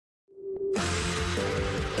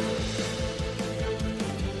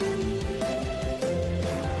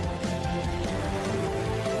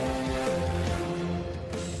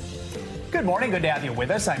Good morning. Good to have you with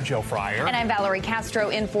us. I'm Joe Fryer. And I'm Valerie Castro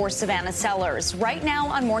in for Savannah Sellers. Right now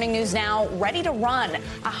on Morning News Now, ready to run.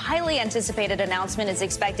 A highly anticipated announcement is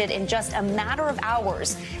expected in just a matter of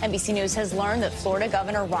hours. NBC News has learned that Florida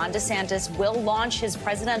Governor Ron DeSantis will launch his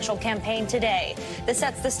presidential campaign today. This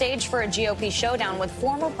sets the stage for a GOP showdown with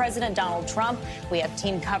former President Donald Trump. We have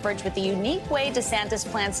team coverage with the unique way DeSantis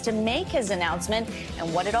plans to make his announcement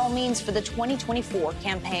and what it all means for the 2024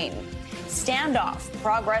 campaign. Standoff.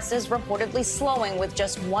 Progress is reportedly slowing with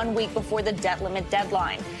just 1 week before the debt limit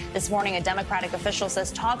deadline. This morning, a Democratic official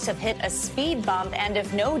says talks have hit a speed bump, and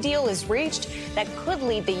if no deal is reached, that could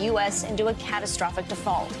lead the U.S. into a catastrophic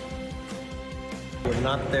default. We're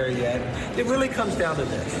not there yet. It really comes down to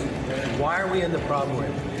this. Why are we in the problem we're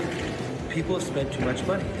in? People have spent too much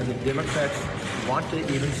money, and the Democrats want to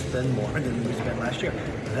even spend more than we spent last year.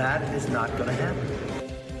 That is not going to happen.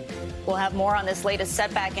 We'll have more on this latest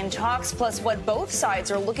setback in talks, plus what both sides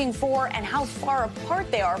are looking for and how far apart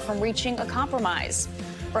they are from reaching a compromise.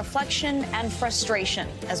 Reflection and frustration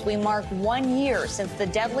as we mark 1 year since the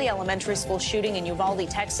deadly elementary school shooting in Uvalde,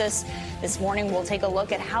 Texas. This morning, we'll take a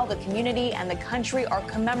look at how the community and the country are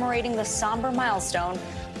commemorating the somber milestone,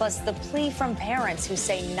 plus the plea from parents who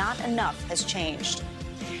say not enough has changed.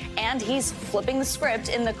 And he's flipping the script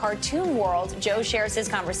in the cartoon world. Joe shares his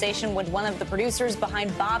conversation with one of the producers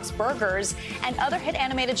behind Bob's Burgers and other hit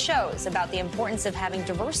animated shows about the importance of having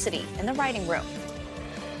diversity in the writing room.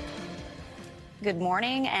 Good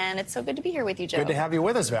morning, and it's so good to be here with you, Joe. Good to have you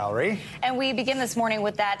with us, Valerie. And we begin this morning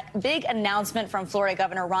with that big announcement from Florida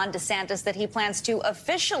Governor Ron DeSantis that he plans to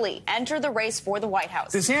officially enter the race for the White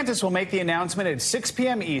House. DeSantis will make the announcement at 6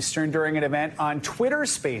 p.m. Eastern during an event on Twitter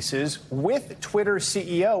Spaces with Twitter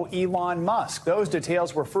CEO Elon Musk. Those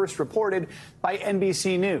details were first reported by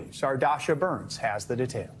NBC News. Our Dasha Burns has the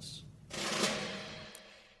details.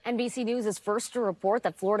 NBC News is first to report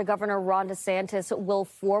that Florida Governor Ron DeSantis will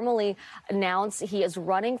formally announce he is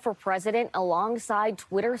running for president alongside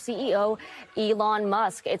Twitter CEO Elon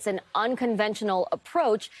Musk. It's an unconventional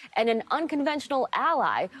approach and an unconventional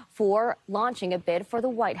ally for launching a bid for the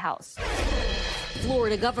White House.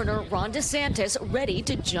 Florida Governor Ron DeSantis ready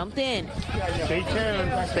to jump in. Stay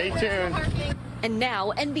tuned. Stay tuned. And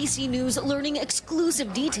now NBC News learning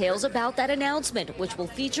exclusive details about that announcement, which will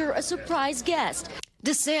feature a surprise guest.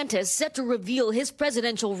 DeSantis set to reveal his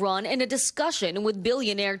presidential run in a discussion with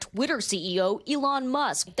billionaire Twitter CEO Elon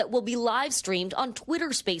Musk that will be live streamed on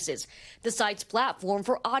Twitter Spaces, the site's platform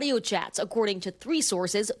for audio chats, according to 3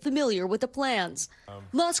 sources familiar with the plans.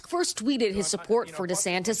 Musk first tweeted his support for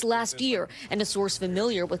DeSantis last year, and a source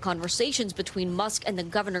familiar with conversations between Musk and the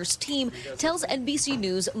governor's team tells NBC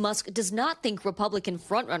News Musk does not think Republican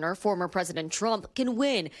frontrunner former President Trump can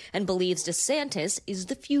win and believes DeSantis is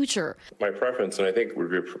the future. My preference, and I think would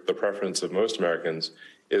be the preference of most Americans,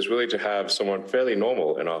 is really to have someone fairly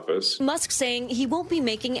normal in office. Musk saying he won't be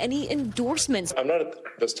making any endorsements. I'm not at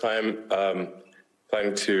this time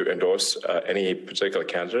planning to endorse any particular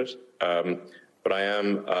candidate, but I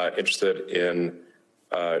am interested in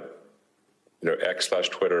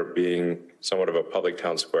X/Twitter being somewhat of a public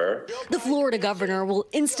town square. The Florida governor will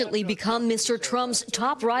instantly become Mr. Trump's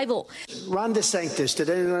top rival. Ron DeSantis. Did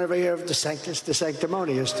anyone ever hear of DeSantis? The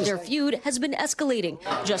sanctimonious. Their feud has been escalating.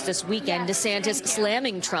 Just this weekend, DeSantis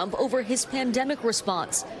slamming Trump over his pandemic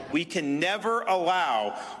response. We can never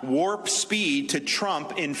allow warp speed to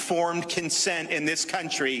Trump-informed consent in this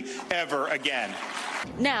country ever again.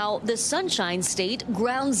 Now, the Sunshine State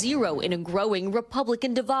ground zero in a growing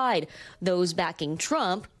Republican divide. Those backing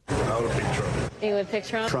Trump. I would pick Trump. You would pick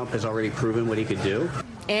Trump? Trump has already proven what he could do.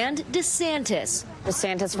 And DeSantis.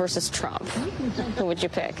 DeSantis versus Trump. Who would you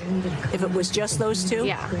pick? If it was just those two?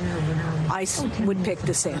 Yeah. I would pick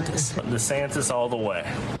DeSantis. DeSantis all the way.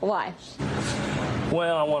 Why?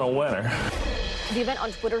 Well, I want a winner. The event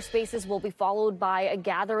on Twitter Spaces will be followed by a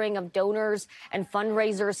gathering of donors and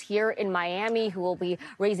fundraisers here in Miami who will be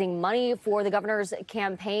raising money for the governor's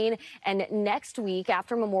campaign. And next week,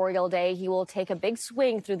 after Memorial Day, he will take a big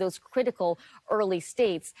swing through those critical early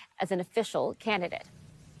states as an official candidate.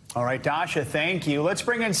 All right, Dasha, thank you. Let's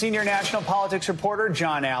bring in senior national politics reporter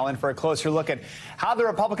John Allen for a closer look at how the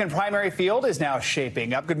Republican primary field is now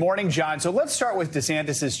shaping up. Good morning, John. So let's start with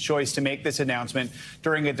DeSantis' choice to make this announcement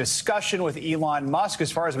during a discussion with Elon Musk.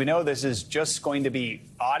 As far as we know, this is just going to be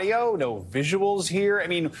audio, no visuals here. I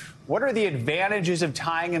mean, what are the advantages of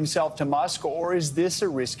tying himself to Musk, or is this a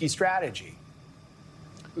risky strategy?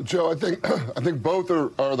 Joe, I think both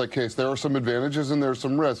are the case. There are some advantages and there are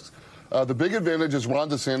some risks. The big advantage, as Ron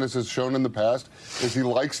DeSantis has shown in the past, is he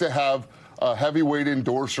likes to have a heavyweight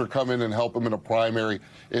endorser come in and help him in a primary.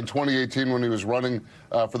 In 2018, when he was running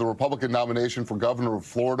for the Republican nomination for governor of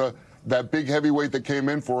Florida, that big heavyweight that came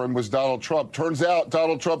in for him was Donald Trump. Turns out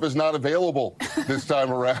Donald Trump is not available this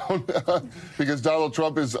time around because Donald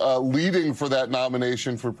Trump is leading for that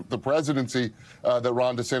nomination for the presidency that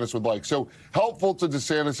Ron DeSantis would like. So helpful to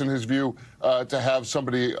DeSantis, in his view, to have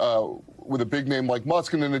somebody with a big name like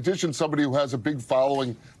Musk, and in addition, somebody who has a big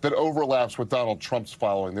following that overlaps with Donald Trump's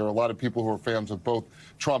following. There are a lot of people who are fans of both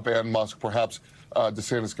Trump and Musk. Perhaps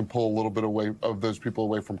DeSantis can pull a little bit away of those people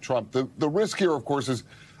away from Trump. The risk here, of course, is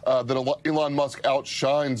that Elon Musk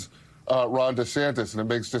outshines Ron DeSantis, and it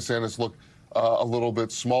makes DeSantis look a little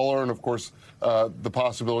bit smaller. And, of course, the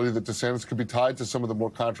possibility that DeSantis could be tied to some of the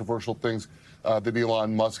more controversial things that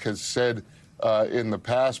Elon Musk has said in the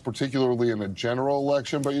past, particularly in a general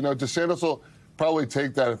election. But, you know, DeSantis will probably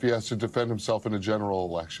take that if he has to defend himself in a general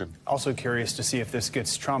election. Also curious to see if this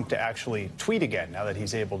gets Trump to actually tweet again now that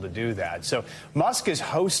he's able to do that. So Musk is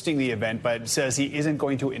hosting the event, but says he isn't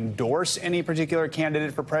going to endorse any particular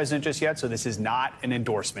candidate for president just yet. So this is not an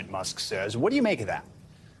endorsement, Musk says. What do you make of that?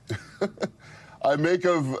 I make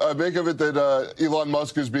of it that Elon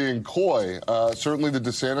Musk is being coy. Certainly the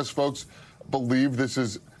DeSantis folks believe this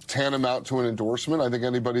is tantamount to an endorsement. I think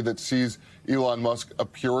anybody that sees Elon Musk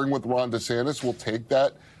appearing with Ron DeSantis will take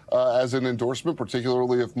that as an endorsement,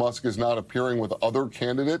 particularly if Musk is not appearing with other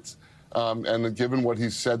candidates. And given what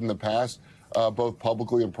he's said in the past, both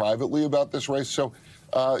publicly and privately about this race. So,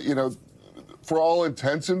 you know, for all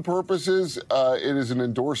intents and purposes, it is an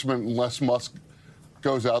endorsement unless Musk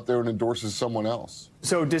goes out there and endorses someone else.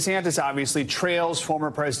 So DeSantis obviously trails former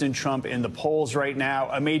President Trump in the polls right now.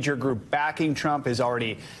 A major group backing Trump has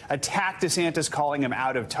already attacked DeSantis, calling him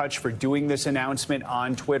out of touch for doing this announcement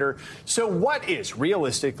on Twitter. So what is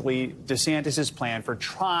realistically DeSantis's plan for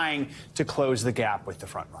trying to close the gap with the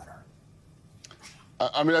frontrunner?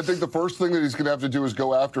 I mean, I think the first thing that he's going to have to do is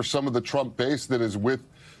go after some of the Trump base that is with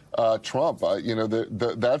Trump. You know,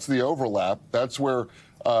 that's the overlap. That's where,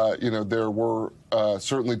 you know, there were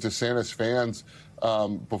certainly DeSantis fans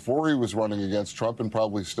before he was running against Trump, and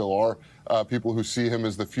probably still are, people who see him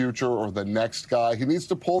as the future or the next guy. He needs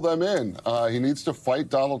to pull them in. He needs to fight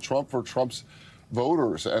Donald Trump for Trump's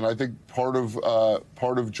voters. And I think part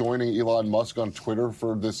of joining Elon Musk on Twitter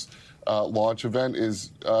for this launch event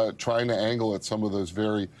is trying to angle at some of those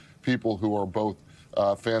very people who are both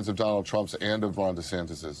fans of Donald Trump's and of Ron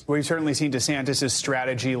DeSantis's. We've certainly seen DeSantis's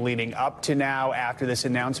strategy leading up to now. After this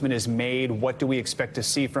announcement is made, what do we expect to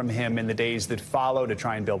see from him in the days that follow to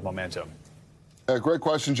try and build momentum? Great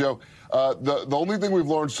question, Joe. The only thing we've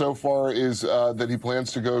learned so far is that he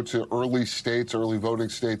plans to go to early voting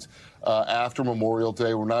states after Memorial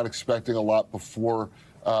Day. We're not expecting a lot before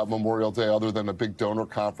Memorial Day other than a big donor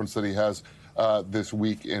conference that he has this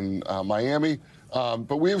week in Miami.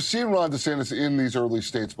 But we have seen Ron DeSantis in these early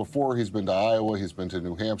states before. He's been to Iowa. He's been to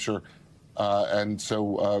New Hampshire. And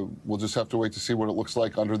so we'll just have to wait to see what it looks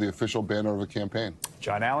like under the official banner of a campaign.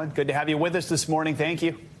 John Allen, good to have you with us this morning. Thank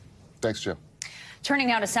you. Thanks, Joe. Turning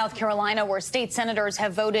now to South Carolina, where state senators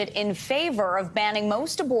have voted in favor of banning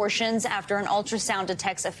most abortions after an ultrasound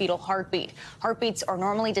detects a fetal heartbeat. Heartbeats are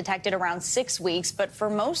normally detected around 6 weeks, but for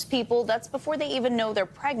most people, that's before they even know they're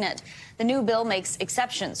pregnant. The new bill makes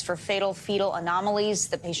exceptions for fatal fetal anomalies,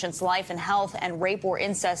 the patient's life and health, and rape or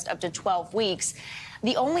incest up to 12 weeks.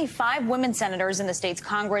 The only 5 women senators in the state's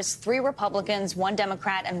Congress, 3 Republicans, 1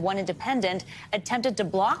 Democrat, and 1 independent, attempted to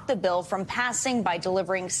block the bill from passing by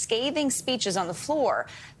delivering scathing speeches on the floor.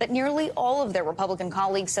 But nearly all of their Republican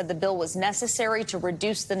colleagues said the bill was necessary to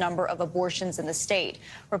reduce the number of abortions in the state.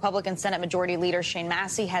 Republican Senate Majority Leader Shane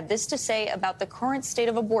Massey had this to say about the current state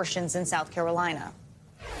of abortions in South Carolina.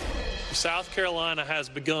 South Carolina has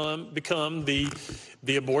become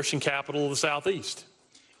the abortion capital of the Southeast.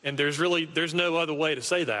 And there's no other way to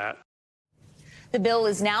say that. The bill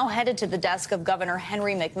is now headed to the desk of Governor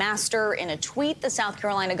Henry McMaster. In a tweet, the South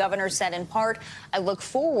Carolina governor said, in part, "I look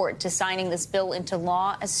forward to signing this bill into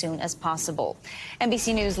law as soon as possible."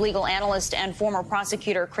 NBC News legal analyst and former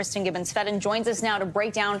prosecutor Kristen Gibbons-Fedden joins us now to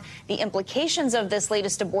break down the implications of this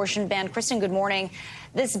latest abortion ban. Kristen, good morning.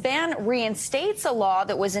 This ban reinstates a law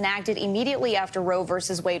that was enacted immediately after Roe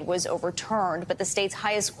versus Wade was overturned, but the state's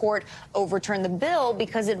highest court overturned the bill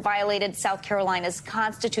because it violated South Carolina's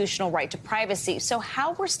constitutional right to privacy. So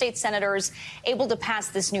how were state senators able to pass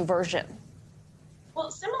this new version?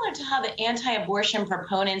 Well, similar to how the anti-abortion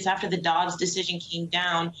proponents, after the Dobbs decision came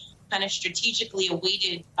down, kind of strategically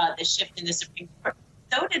awaited the shift in the Supreme Court,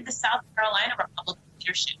 so did the South Carolina Republican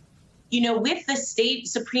leadership. with the state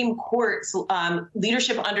Supreme Court's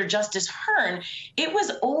leadership under Justice Hearn, it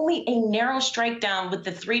was only a narrow strike down with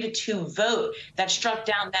the 3-2 vote that struck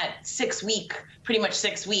down that pretty much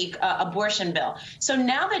six week abortion bill. So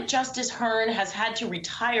now that Justice Hearn has had to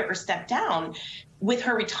retire or step down, with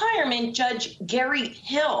her retirement, Judge Gary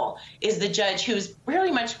Hill is the judge who's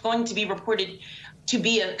really much going to be reported to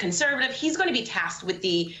be a conservative. He's going to be tasked with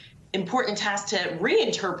the important task to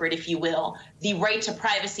reinterpret, if you will, the right to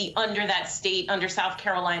privacy under that state, under South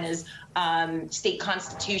Carolina's state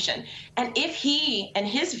constitution. And if he and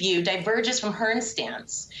his view diverges from Hearn's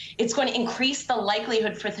stance, it's going to increase the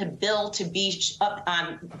likelihood for the bill to be struck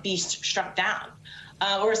down.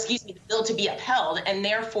 The bill to be upheld. And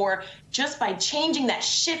therefore, just by changing that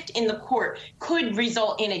shift in the court could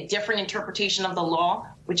result in a different interpretation of the law,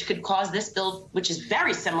 which could cause this bill, which is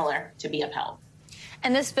very similar, to be upheld.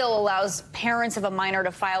 And this bill allows parents of a minor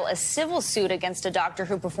to file a civil suit against a doctor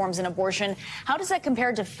who performs an abortion. How does that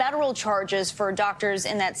compare to federal charges for doctors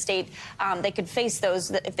in that state? They could face those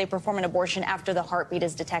if they perform an abortion after the heartbeat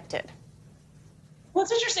is detected. Well,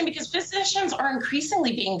 it's interesting because physicians are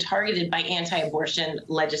increasingly being targeted by anti-abortion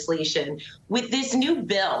legislation. With this new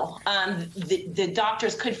bill, the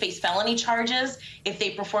doctors could face felony charges if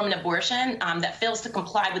they perform an abortion that fails to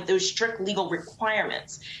comply with those strict legal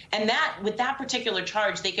requirements. And with that particular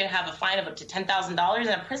charge, they could have a fine of up to $10,000 and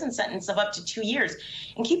a prison sentence of up to 2 years.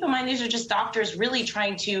 And keep in mind, these are just doctors really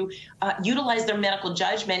trying to utilize their medical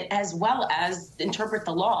judgment as well as interpret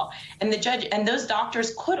the law. And the judge and those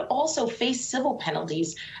doctors could also face civil penalties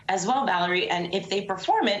as well, Valerie. And if they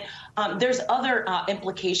perform it, there's other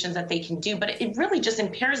implications that they can do. But it really just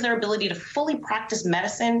impairs their ability to fully practice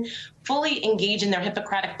medicine, fully engage in their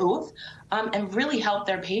Hippocratic oath, and really help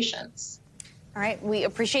their patients. All right. We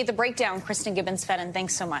appreciate the breakdown. Kristen Gibbons-Fedden,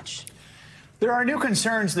 thanks so much. There are new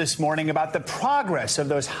concerns this morning about the progress of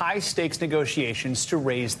those high-stakes negotiations to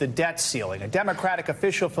raise the debt ceiling. A Democratic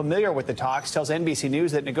official familiar with the talks tells NBC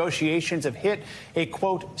News that negotiations have hit a,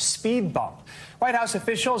 quote, speed bump. White House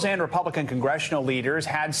officials and Republican congressional leaders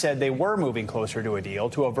had said they were moving closer to a deal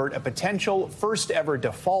to avert a potential first-ever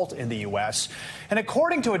default in the U.S. And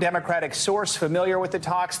according to a Democratic source familiar with the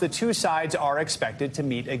talks, the two sides are expected to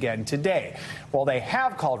meet again today. While they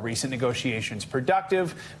have called recent negotiations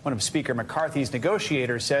productive, one of Speaker McCarthy's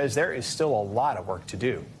negotiators says there is still a lot of work to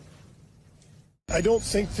do. I don't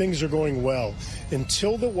think things are going well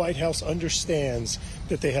until the White House understands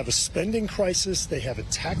that they have a spending crisis, they have a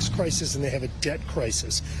tax crisis, and they have a debt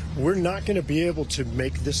crisis. We're not going to be able to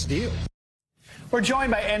make this deal. We're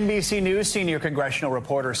joined by NBC News senior congressional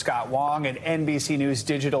reporter Scott Wong and NBC News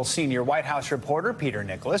Digital senior White House reporter Peter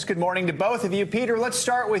Nicholas. Good morning to both of you. Peter, let's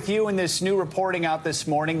start with you in this new reporting out this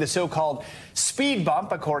morning, the so-called speed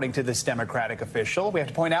bump, according to this Democratic official. We have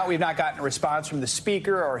to point out we've not gotten a response from the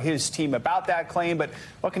Speaker or his team about that claim, but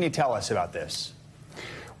what can you tell us about this?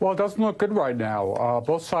 Well, it doesn't look good right now.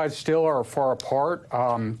 Both sides still are far apart.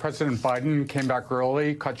 President Biden came back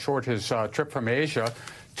early, cut short his trip from Asia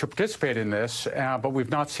to participate in this, but we've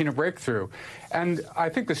not seen a breakthrough. And I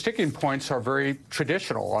think the sticking points are very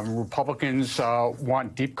traditional. Republicans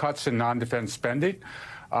want deep cuts in non-defense spending.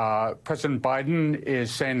 President Biden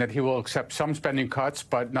is saying that he will accept some spending cuts,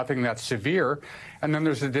 but nothing that's severe. And then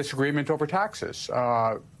there's a disagreement over taxes.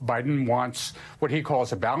 Biden wants what he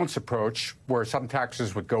calls a balanced approach, where some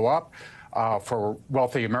taxes would go up for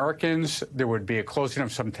wealthy Americans. There would be a closing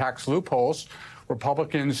of some tax loopholes.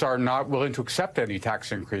 Republicans are not willing to accept any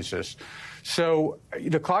tax increases. So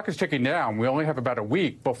the clock is ticking down. We only have about a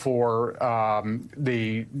week before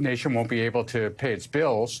the nation won't be able to pay its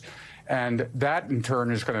bills. And that, in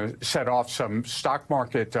turn, is going to set off some stock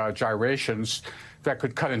market gyrations that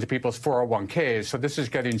could cut into people's 401ks. So this is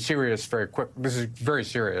getting serious very quick. This is very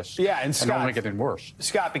serious. Yeah, and Scott, only getting worse.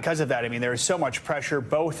 Scott, because of that, I mean, there is so much pressure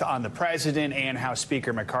both on the president and House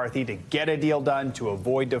Speaker McCarthy to get a deal done, to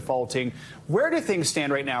avoid defaulting. Where do things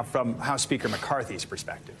stand right now from House Speaker McCarthy's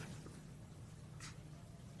perspective?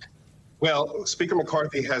 Well, Speaker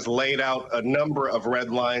McCarthy has laid out a number of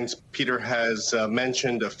red lines. Peter has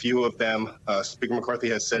mentioned a few of them. Speaker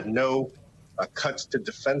McCarthy has said no cuts to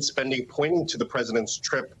defense spending, pointing to the president's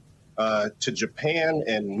trip to Japan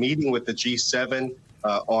and meeting with the G7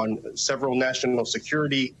 on several national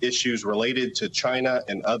security issues related to China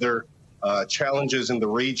and other challenges in the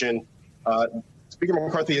region. Speaker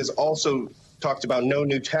McCarthy has also talked about no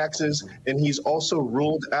new taxes, and he's also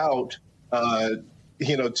ruled out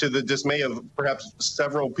to the dismay of perhaps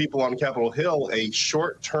several people on Capitol Hill, a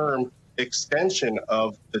short-term extension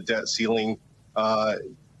of the debt ceiling,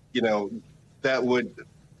 that would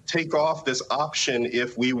take off this option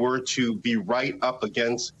if we were to be right up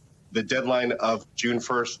against the deadline of June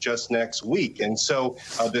 1st just next week. And so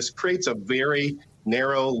this creates a very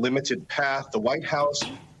narrow, limited path. The White House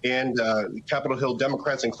and Capitol Hill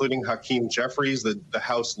Democrats, including Hakeem Jeffries, the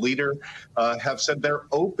House leader, have said they're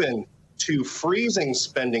open to freezing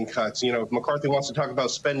spending cuts. You know, if McCarthy wants to talk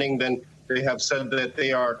about spending, then they have said that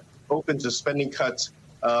they are open to spending cuts.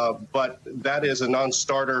 But that is a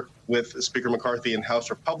non-starter with Speaker McCarthy and House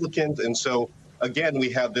Republicans. And so, again, we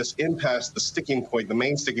have this impasse. The sticking point, the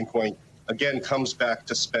main sticking point, again, comes back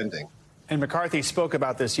to spending. And McCarthy spoke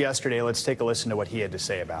about this yesterday. Let's take a listen to what he had to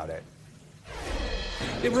say about it.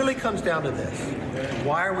 It really comes down to this.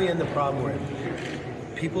 Why are we in the problem we're in?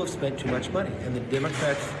 People have spent too much money, and the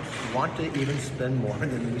Democrats want to even spend more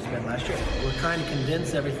than we spent last year. We're trying to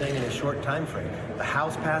condense everything in a short time frame. The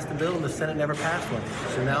House passed the bill and the Senate never passed one.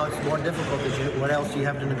 So now it's more difficult because what else do you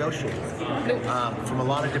have to negotiate with from a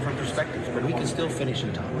lot of different perspectives, but we can still finish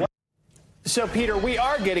in time. So, Peter, we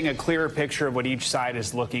are getting a clearer picture of what each side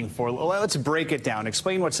is looking for. Let's break it down.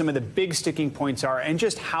 Explain what some of the big sticking points are and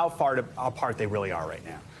just how far apart they really are right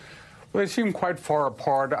now. Well, they seem quite far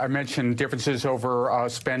apart. I mentioned differences over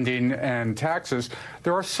spending and taxes.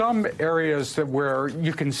 There are some areas where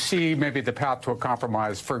you can see maybe the path to a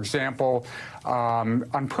compromise. For example,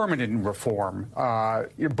 on permanent reform,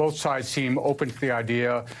 both sides seem open to the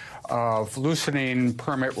idea of loosening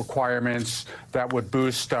permit requirements that would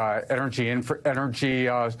boost energy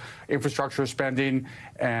infrastructure spending,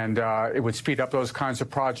 and it would speed up those kinds of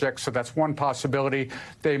projects. So that's one possibility.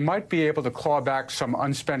 They might be able to claw back some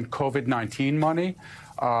unspent COVID-19 money.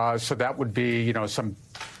 So that would be, you know, some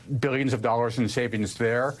billions of dollars in savings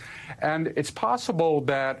there. And it's possible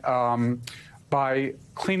that by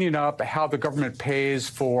cleaning up how the government pays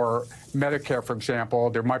for Medicare, for example,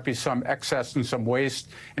 there might be some excess and some waste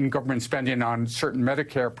in government spending on certain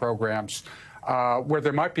Medicare programs where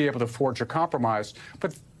they might be able to forge a compromise.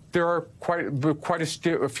 But there are quite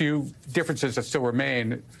a few differences that still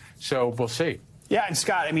remain, so we'll see. Yeah, and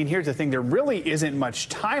Scott, I mean, here's the thing. There really isn't much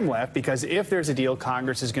time left because if there's a deal,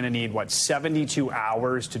 Congress is going to need, 72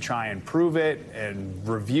 hours to try and prove it and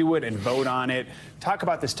review it and vote on it. Talk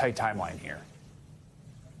about this tight timeline here.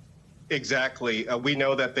 Exactly. We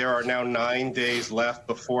know that there are now 9 days left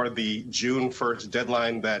before the June 1st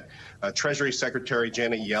deadline that Treasury Secretary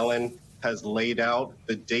Janet Yellen has laid out,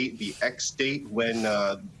 the date, the X date when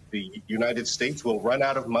the United States will run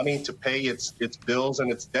out of money to pay its bills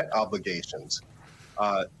and its debt obligations.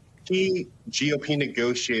 Key GOP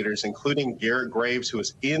negotiators, including Garrett Graves, who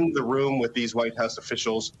was in the room with these White House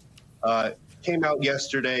officials, came out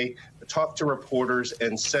yesterday, talked to reporters,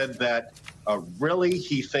 and said that really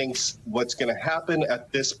he thinks what's going to happen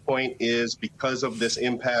at this point is because of this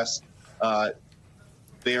impasse,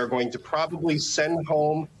 they are going to probably send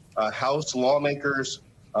home House lawmakers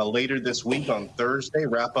later this week on Thursday,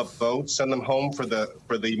 wrap up votes, send them home for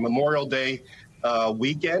the Memorial Day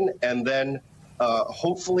weekend, and then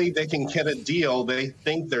hopefully they can get a deal. They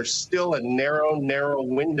think there's still a narrow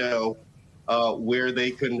window where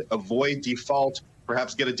they can avoid default,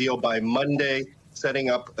 perhaps get a deal by Monday, setting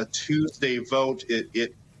up a Tuesday vote.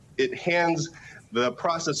 It hands the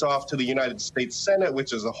process off to the United States Senate,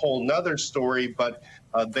 which is a whole nother story, but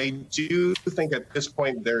they do think at this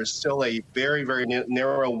point there is still a very, very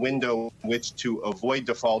narrow window in which to avoid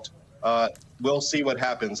default. We'll see what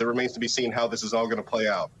happens. It remains to be seen how this is all going to play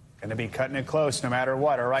out. Going to be cutting it close no matter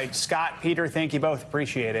what. All right, Scott, Peter, thank you both.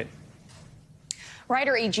 Appreciate it.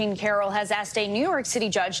 Writer E. Jean Carroll has asked a New York City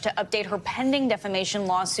judge to update her pending defamation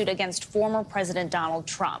lawsuit against former President Donald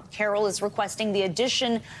Trump. Carroll is requesting the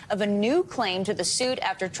addition of a new claim to the suit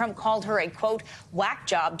after Trump called her a, quote, whack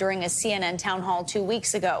job during a CNN town hall 2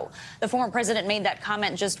 weeks ago. The former president made that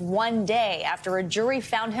comment just one day after a jury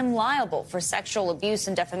found him liable for sexual abuse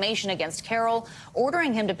and defamation against Carroll,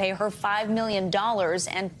 ordering him to pay her $5 million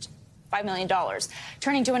and $5 million.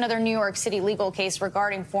 Turning to another New York City legal case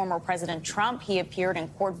regarding former President Trump, he appeared in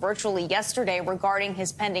court virtually yesterday regarding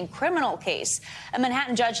his pending criminal case. A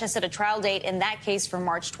Manhattan judge has set a trial date in that case for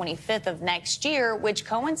March 25th of next year, which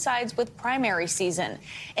coincides with primary season.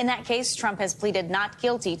 In that case, Trump has pleaded not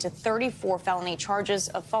guilty to 34 felony charges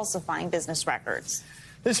of falsifying business records.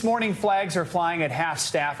 This morning, flags are flying at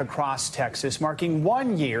half-staff across Texas, marking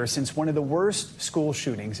 1 year since one of the worst school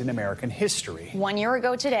shootings in American history. 1 year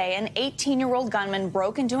ago today, an 18-year-old gunman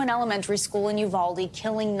broke into an elementary school in Uvalde,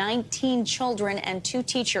 killing 19 children and 2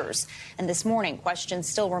 teachers. And this morning, questions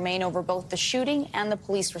still remain over both the shooting and the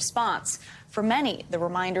police response. For many, the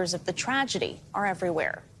reminders of the tragedy are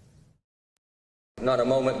everywhere. Not a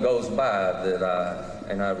moment goes by that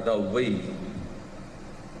I know we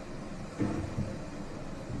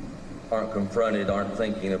aren't confronted, aren't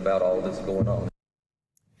thinking about all this going on.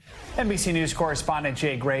 NBC News correspondent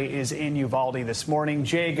Jay Gray is in Uvalde this morning.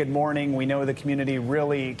 Jay, good morning. We know the community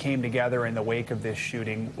really came together in the wake of this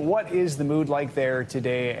shooting. What is the mood like there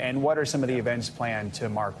today, and what are some of the events planned to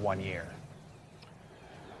mark 1 year?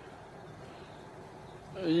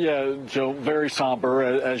 Yeah, Joe, very somber,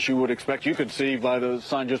 as you would expect. You could see by the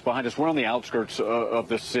sign just behind us. We're on the outskirts of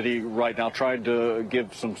the city right now, trying to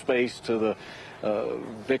give some space to the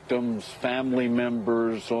victims' family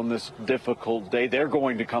members on this difficult day. They're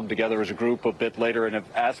going to come together as a group a bit later and have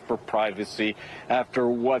asked for privacy after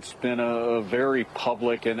what's been a very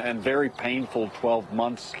public and very painful 12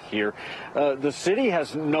 months here. The city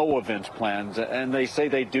has no events planned, and they say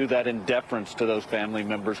they do that in deference to those family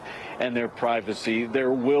members and their privacy.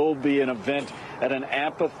 There will be an event at an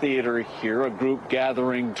amphitheater here, a group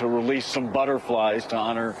gathering to release some butterflies to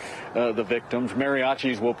honor the victims.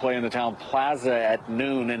 Mariachis will play in the town plaza at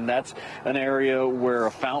noon, and that's an area where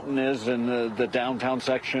a fountain is in the downtown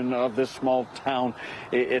section of this small town.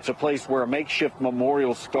 It's a place where a makeshift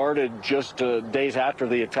memorial started just days after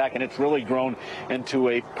the attack, and it's really grown into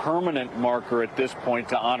a permanent marker at this point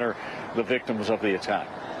to honor the victims of the attack.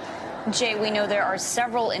 Jay, we know there are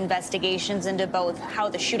several investigations into both how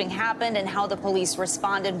the shooting happened and how the police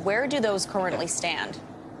responded. Where do those currently stand?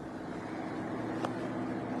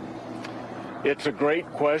 It's a great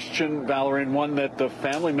question, Valerie, and one that the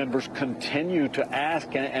family members continue to ask,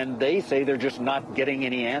 and they say they're just not getting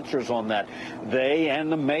any answers on that. They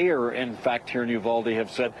and the mayor, in fact, here in Uvalde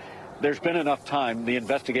have said there's been enough time. The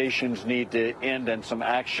investigations need to end and some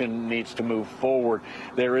action needs to move forward.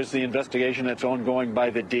 There is the investigation that's ongoing by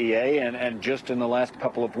the DA, and just in the last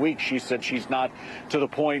couple of weeks, she said she's not to the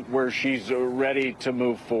point where she's ready to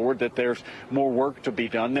move forward, that there's more work to be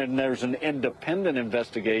done. Then there's an independent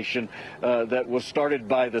investigation that was started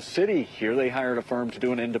by the city here. They hired a firm to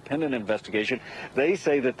do an independent investigation. They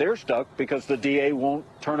say that they're stuck because the DA won't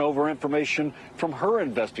turn over information from her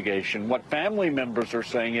investigation. What family members are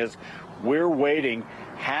saying is, we're waiting,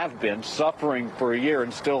 have been suffering for a year,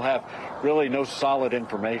 and still have really no solid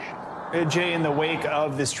information. Jay, in the wake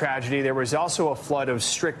of this tragedy, there was also a flood of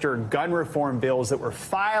stricter gun reform bills that were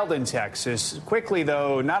filed in Texas. Quickly,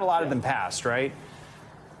 though, not a lot of them passed, right?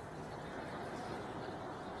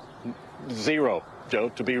 Zero, Joe,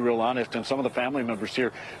 to be real honest. And some of the family members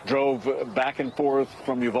here drove back and forth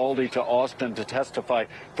from Uvalde to Austin to testify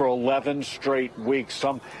for 11 straight weeks,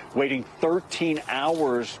 some waiting 13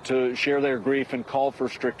 hours to share their grief and call for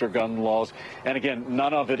stricter gun laws. And again,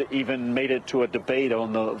 none of it even made it to a debate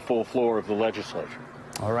on the full floor of the legislature.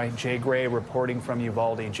 All right, Jay Gray reporting from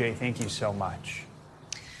Uvalde. Jay, thank you so much.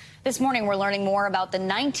 This morning, we're learning more about the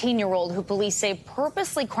 19-year-old who police say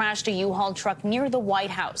purposely crashed a U-Haul truck near the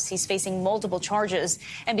White House. He's facing multiple charges.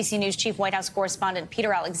 NBC News Chief White House correspondent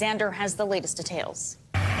Peter Alexander has the latest details.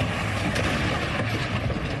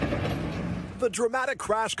 The dramatic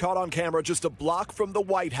crash caught on camera just a block from the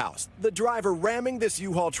White House. The driver ramming this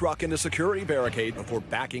U-Haul truck into security barricade before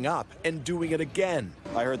backing up and doing it again.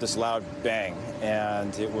 I heard this loud bang,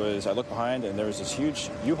 and I looked behind, and there was this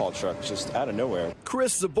huge U-Haul truck just out of nowhere.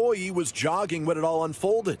 Chris Zaboyi was jogging when it all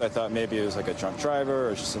unfolded. I thought maybe it was like a drunk driver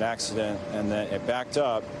or just an accident, and then it backed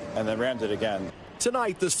up and then rammed it again.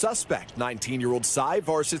 Tonight, the suspect, 19-year-old Cy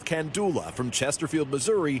Varsith Kandula from Chesterfield,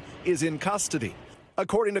 Missouri, is in custody.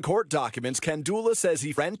 According to court documents, Kandula says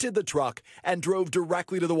he rented the truck and drove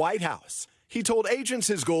directly to the White House. He told agents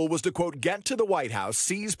his goal was to, quote, get to the White House,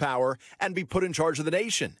 seize power, and be put in charge of the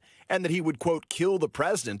nation, and that he would, quote, kill the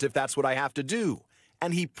president if that's what I have to do.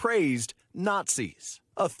 And he praised Nazis.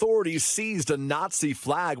 Authorities seized a Nazi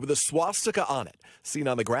flag with a swastika on it, seen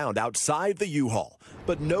on the ground outside the U-Haul.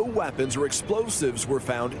 But no weapons or explosives were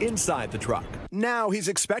found inside the truck. Now he's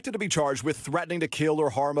expected to be charged with threatening to kill or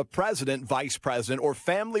harm a president, vice president, or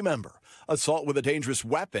family member, assault with a dangerous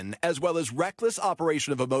weapon, as well as reckless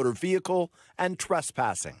operation of a motor vehicle and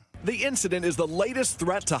trespassing. The incident is the latest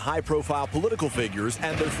threat to high-profile political figures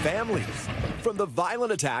and their families. From the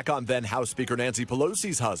violent attack on then House Speaker Nancy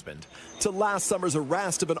Pelosi's husband to last summer's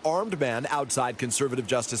arrest of an armed man outside conservative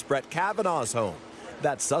Justice Brett Kavanaugh's home.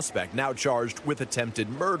 That suspect now charged with attempted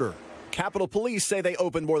murder. Capitol Police say they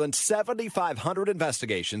opened more than 7,500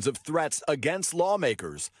 investigations of threats against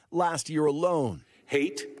lawmakers last year alone.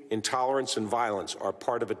 Hate, intolerance, and violence are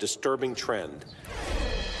part of a disturbing trend.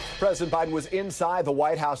 President Biden was inside the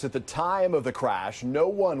White House at the time of the crash. No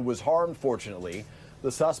one was harmed, fortunately.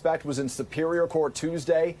 The suspect was in Superior Court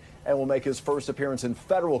Tuesday and will make his first appearance in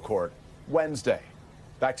federal court Wednesday.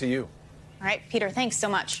 Back to you. All right, Peter, thanks so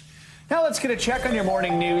much. Now let's get a check on your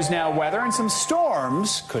morning news now. Weather and some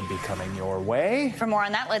storms could be coming your way. For more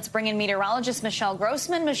on that, let's bring in meteorologist Michelle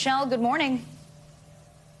Grossman. Michelle, good morning.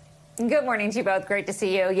 Good morning to you both. Great to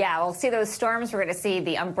see you. Yeah, we'll see those storms. We're going to see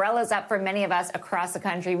the umbrellas up for many of us across the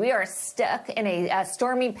country. We are stuck in a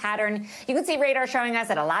stormy pattern. You can see radar showing us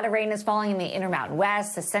that a lot of rain is falling in the Intermountain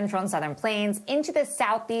West, the Central and Southern Plains, into the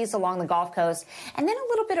southeast along the Gulf Coast, and then a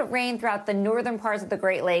little bit of rain throughout the northern parts of the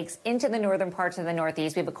Great Lakes into the northern parts of the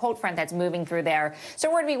Northeast. We have a cold front that's moving through there. So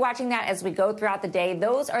we're going to be watching that as we go throughout the day.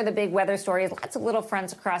 Those are the big weather stories. Lots of little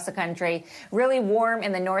fronts across the country. Really warm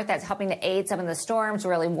in the north. That's helping to aid some of the storms.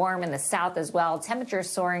 Really warm in the south as well. Temperatures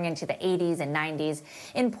soaring into the 80s and 90s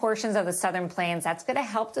in portions of the southern plains. That's going to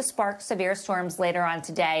help to spark severe storms later on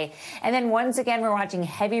today. And then once again, we're watching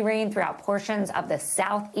heavy rain throughout portions of the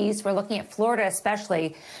southeast. We're looking at Florida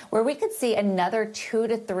especially, where we could see another 2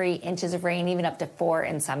 to 3 inches of rain, even up to 4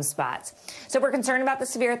 in some spots. So we're concerned about the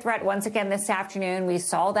severe threat once again this afternoon. We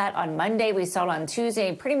saw that on Monday. We saw it on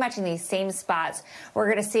Tuesday, pretty much in these same spots. We're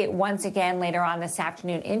going to see it once again later on this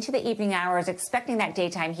afternoon into the evening hours, expecting that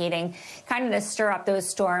daytime heating kind of to stir up those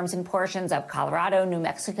storms in portions of Colorado, New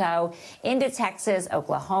Mexico, into Texas,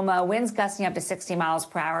 Oklahoma. Winds gusting up to 60 miles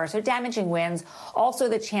per hour, so damaging winds. Also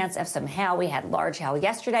the chance of some hail. We had large hail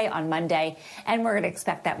yesterday on Monday, and we're going to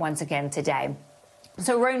expect that once again today.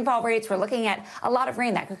 So rainfall rates, we're looking at a lot of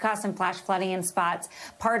rain that could cause some flash flooding in spots.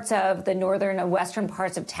 Parts of the northern and western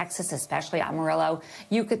parts of Texas, especially Amarillo,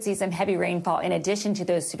 you could see some heavy rainfall in addition to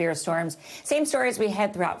those severe storms. Same story as we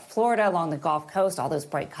head throughout Florida along the Gulf Coast, all those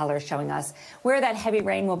bright colors showing us where that heavy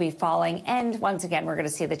rain will be falling. And once again, we're going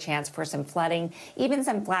to see the chance for some flooding, even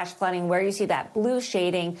some flash flooding where you see that blue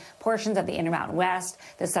shading portions of the Intermountain West,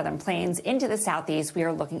 the southern plains into the southeast. We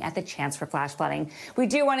are looking at the chance for flash flooding. We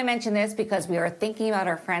do want to mention this because we are thinking about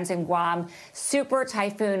our friends in Guam. Super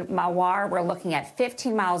Typhoon Mawar, we're looking at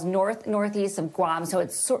 15 miles northeast of Guam, so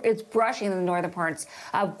it's brushing the northern parts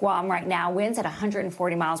of Guam right now. Winds at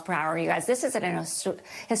 140 miles per hour. You guys, this is an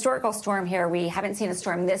historical storm here. We haven't seen a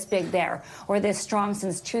storm this big there or this strong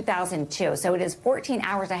since 2002. So it is 14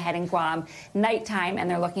 hours ahead in Guam, nighttime, and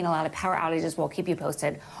they're looking at a lot of power outages. We'll keep you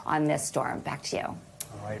posted on this storm. Back to you.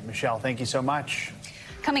 All right, Michelle, thank you so much.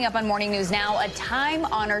 Coming up on Morning News Now, a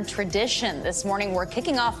time-honored tradition. This morning, we're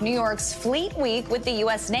kicking off New York's Fleet Week with the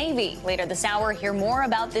U.S. Navy. Later this hour, hear more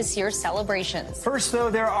about this year's celebrations. First,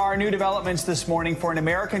 though, there are new developments this morning for an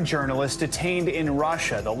American journalist detained in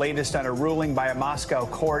Russia. The latest on a ruling by a Moscow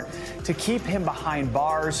court to keep him behind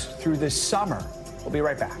bars through this summer. We'll be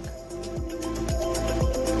right back.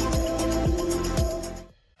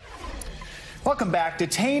 Welcome back.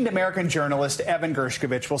 Detained American journalist Evan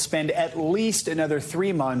Gershkovich will spend at least another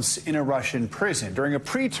 3 months in a Russian prison. During a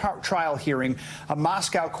pre-trial hearing, a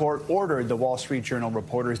Moscow court ordered the Wall Street Journal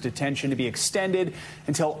reporter's detention to be extended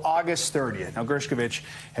until August 30th. Now, Gershkovich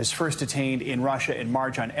has first detained in Russia in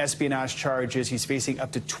March on espionage charges. He's facing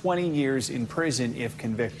up to 20 years in prison if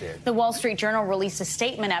convicted. The Wall Street Journal released a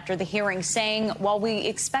statement after the hearing saying, while we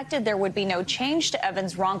expected there would be no change to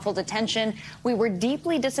Evan's wrongful detention, we were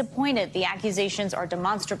deeply disappointed. The accusations are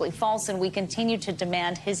demonstrably false, and we continue to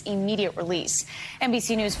demand his immediate release.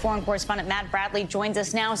 NBC News foreign correspondent Matt Bradley joins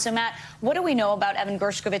us now. So, Matt, what do we know about Evan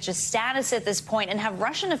Gershkovich's status at this point, and have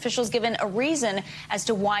Russian officials given a reason as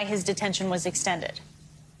to why his detention was extended?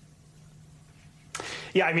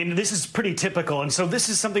 Yeah, I mean, this is pretty typical. And so this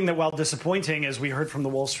is something that, while disappointing, as we heard from the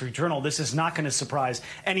Wall Street Journal, this is not going to surprise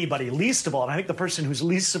anybody, least of all. And I think the person who's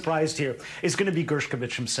least surprised here is going to be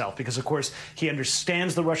Gershkovich himself, because, of course, he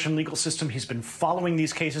understands the Russian legal system. He's been following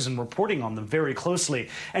these cases and reporting on them very closely.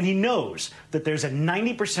 And he knows that there's a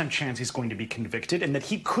 90% chance he's going to be convicted and that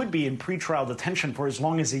he could be in pretrial detention for as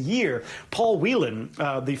long as a year. Paul Whelan,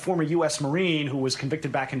 the former U.S. Marine who was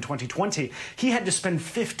convicted back in 2020, he had to spend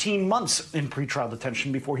 15 months in pretrial detention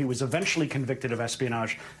before he was eventually convicted of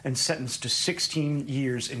espionage and sentenced to 16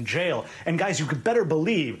 years in jail. And guys, you could better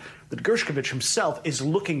believe that Gershkovich himself is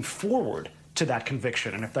looking forward to that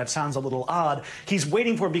conviction. And if that sounds a little odd, he's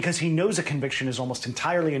waiting for it because he knows a conviction is almost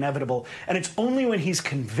entirely inevitable. And it's only when he's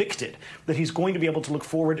convicted that he's going to be able to look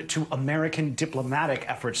forward to American diplomatic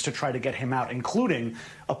efforts to try to get him out, including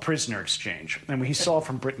a prisoner exchange. And we saw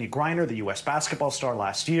from Brittany Griner, the U.S. basketball star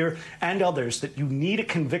last year, and others, that you need a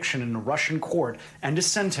conviction in a Russian court and a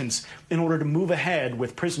sentence in order to move ahead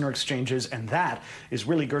with prisoner exchanges. And that is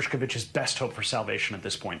really Gershkovich's best hope for salvation at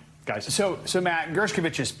this point. Guys. So Matt,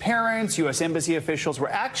 Gershkovich's parents, U.S. Embassy officials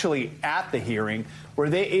were actually at the hearing. Were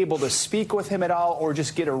they able to speak with him at all, or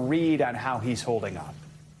just get a read on how he's holding up?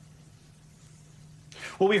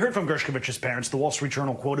 Well, we heard from Gershkovich's parents. The Wall Street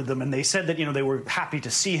Journal quoted them, and they said that, they were happy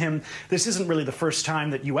to see him. This isn't really the first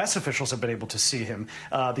time that U.S. officials have been able to see him.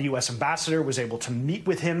 The U.S. ambassador was able to meet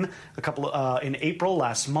with him in April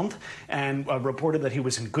last month and reported that he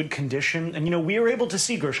was in good condition. And, we were able to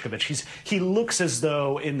see Gershkovich. He looks as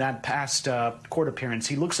though in that past court appearance,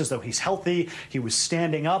 he looks as though he's healthy. He was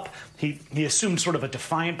standing up. He assumed sort of a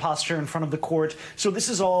defiant posture in front of the court. So this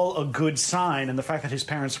is all a good sign. And the fact that his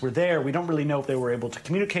parents were there, we don't really know if they were able to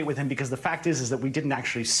communicate with him, because the fact is that we didn't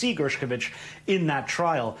actually see Gershkovich in that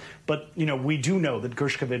trial. But, we do know that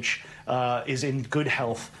Gershkovich is in good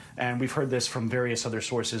health. And we've heard this from various other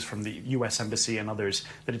sources from the U.S. Embassy and others,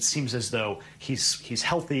 that it seems as though he's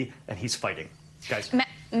healthy and he's fighting. Guys.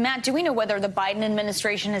 Matt, do we know whether the Biden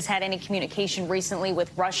administration has had any communication recently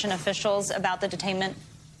with Russian officials about the detainment?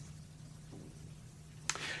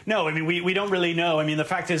 No, we don't really know. The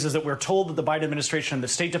fact is that we're told that the Biden administration and the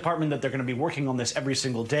State Department, that they're going to be working on this every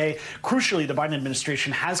single day. Crucially, the Biden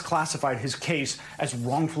administration has classified his case as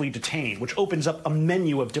wrongfully detained, which opens up a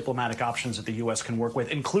menu of diplomatic options that the U.S. can work with,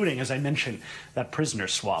 including, as I mentioned, that prisoner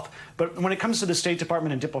swap. But when it comes to the State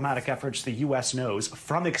Department and diplomatic efforts, the U.S. knows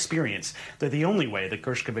from experience that the only way that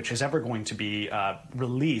Gershkovich is ever going to be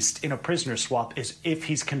released in a prisoner swap is if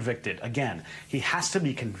he's convicted. Again, he has to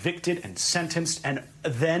be convicted and sentenced, and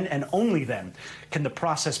then and only then can the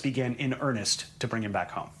process begin in earnest to bring him back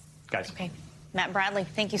home. Guys. Okay. Matt Bradley,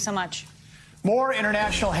 thank you so much. More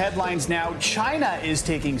international headlines now. China is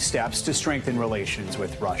taking steps to strengthen relations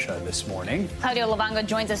with Russia this morning. Claudio Lavanga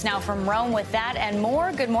joins us now from Rome with that and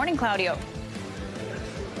more. Good morning, Claudio.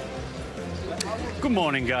 Good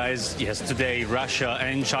morning, guys. Yes, today Russia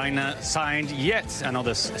and China signed yet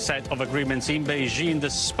another set of agreements in Beijing,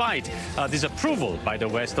 despite disapproval by the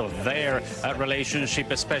West of their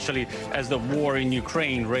relationship, especially as the war in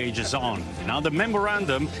Ukraine rages on. Now, the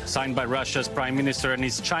memorandum signed by Russia's prime minister and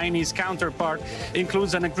his Chinese counterpart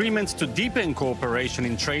includes an agreement to deepen cooperation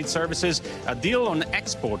in trade services, a deal on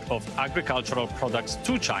export of agricultural products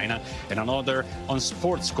to China, and another on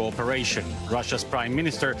sports cooperation. Russia's prime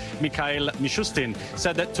minister, Mikhail Mishustin,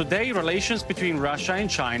 said that today relations between Russia and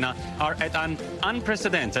China are at an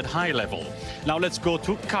unprecedented high level. Now let's go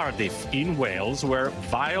to Cardiff in Wales, where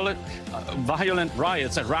violent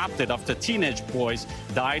riots erupted after teenage boys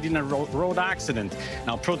died in a road accident.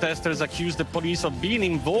 Now protesters accused the police of being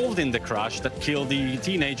involved in the crash that killed the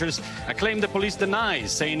teenagers, a claim the police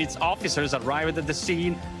denies, saying its officers arrived at the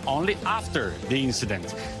scene only after the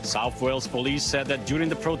incident. South Wales police said that during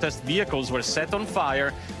the protest, vehicles were set on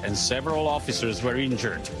fire and several officers were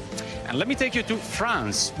injured. And let me take you to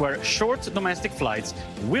France, where short domestic flights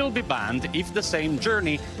will be banned if the same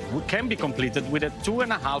journey can be completed with a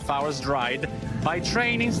 2.5 hours ride by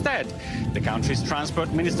train instead. The country's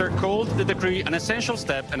transport minister called the decree an essential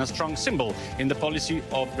step and a strong symbol in the policy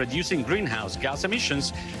of reducing greenhouse gas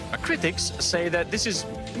emissions. Critics say that this is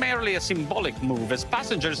merely a symbolic move, as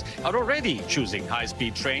passengers are already choosing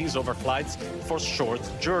high-speed trains over flights for short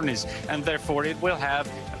journeys, and therefore it will have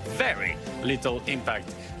very little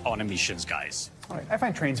impact on emissions, guys. All right. I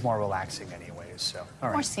find trains more relaxing anyways, so. All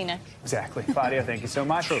right. More scenic. Exactly. Claudia, thank you so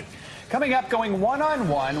much. True. Coming up, going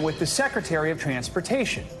one-on-one with the Secretary of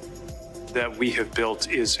Transportation. That we have built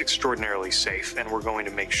is extraordinarily safe, and we're going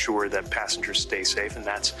to make sure that passengers stay safe, and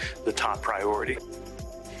that's the top priority.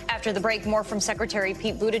 After the break, more from Secretary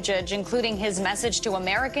Pete Buttigieg, including his message to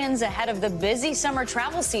Americans ahead of the busy summer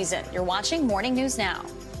travel season. You're watching Morning News Now.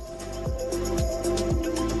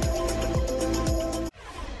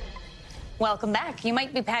 Welcome back. You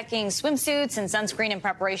might be packing swimsuits and sunscreen in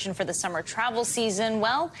preparation for the summer travel season.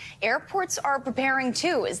 Well, airports are preparing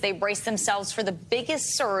too as they brace themselves for the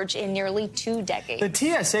biggest surge in nearly 2 decades.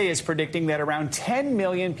 The TSA is predicting that around 10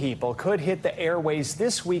 million people could hit the airways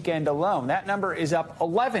this weekend alone. That number is up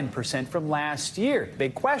 11% from last year.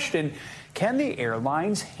 Big question. Can the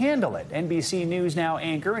airlines handle it? NBC News Now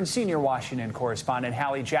anchor and senior Washington correspondent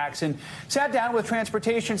Hallie Jackson sat down with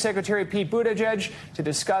Transportation Secretary Pete Buttigieg to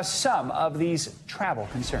discuss some of these travel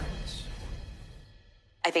concerns.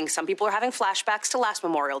 I think some people are having flashbacks to last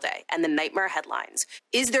Memorial Day and the nightmare headlines.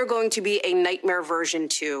 Is there going to be a nightmare version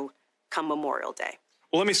 2 come Memorial Day?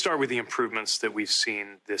 Well, let me start with the improvements that we've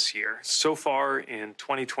seen this year. So far in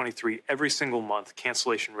 2023, every single month,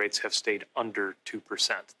 cancellation rates have stayed under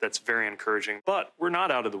 2%. That's very encouraging, but we're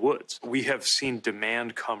not out of the woods. We have seen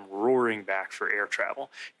demand come roaring back for air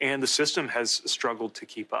travel, and the system has struggled to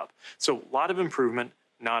keep up. So a lot of improvement,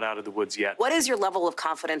 not out of the woods yet. What is your level of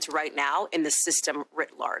confidence right now in the system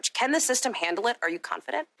writ large? Can the system handle it? Are you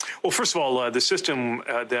confident? Well, first of all, the system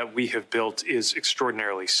that we have built is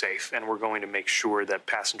extraordinarily safe, and we're going to make sure that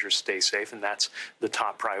passengers stay safe, and that's the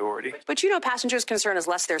top priority. But passengers' concern is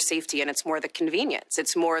less their safety, and it's more the convenience.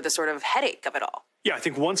 It's more the sort of headache of it all. Yeah, I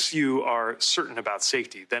think once you are certain about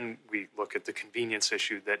safety, then we look at the convenience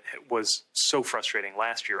issue that was so frustrating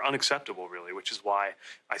last year, unacceptable really, which is why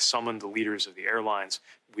I summoned the leaders of the airlines.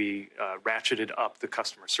 We ratcheted up the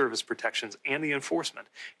customer service protections and the enforcement,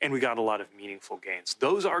 and we got a lot of meaningful gains.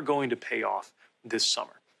 Those are going to pay off this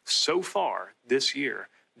summer. So far this year,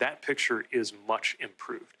 that picture is much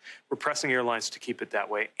improved. We're pressing airlines to keep it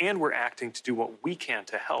that way, and we're acting to do what we can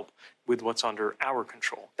to help with what's under our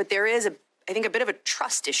control. But there is I think a bit of a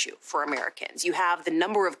trust issue for Americans. You have the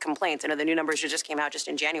number of complaints. I know the new numbers just came out just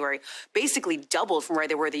in January, basically doubled from where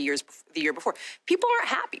they were the year before. People aren't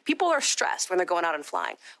happy. People are stressed when they're going out and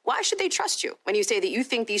flying. Why should they trust you when you say that you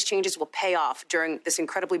think these changes will pay off during this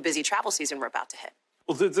incredibly busy travel season we're about to hit?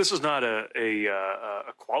 Well, this is not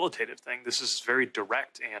a qualitative thing. This is very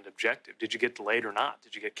direct and objective. Did you get delayed or not?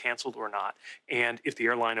 Did you get canceled or not? And if the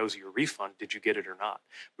airline owes you a refund, did you get it or not?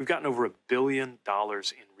 We've gotten over $1 billion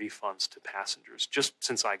in refunds to passengers just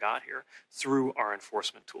since I got here through our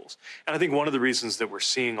enforcement tools. And I think one of the reasons that we're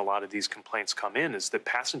seeing a lot of these complaints come in is that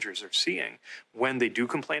passengers are seeing when they do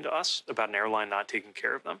complain to us about an airline not taking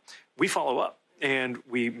care of them, we follow up. And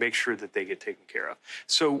we make sure that they get taken care of.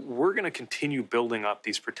 So we're going to continue building up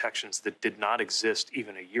these protections that did not exist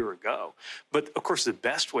even a year ago. But of course, the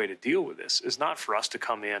best way to deal with this is not for us to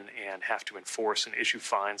come in and have to enforce and issue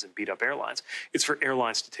fines and beat up airlines. It's for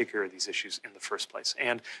airlines to take care of these issues in the first place.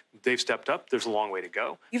 And they've stepped up. There's a long way to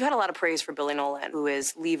go. You've had a lot of praise for Billy Nolen, who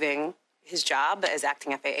is leaving his job as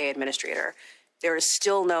acting FAA administrator. There is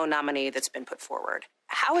still no nominee that's been put forward.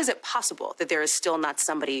 How is it possible that there is still not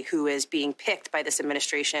somebody who is being picked by this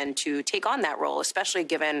administration to take on that role, especially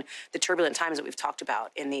given the turbulent times that we've talked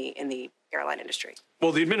about in the airline industry?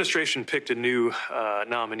 Well, the administration picked a new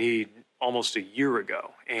nominee almost a year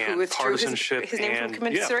ago, and partisanship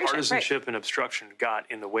and obstruction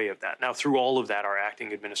got in the way of that. Now, through all of that, our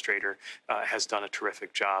acting administrator has done a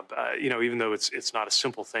terrific job. Even though it's not a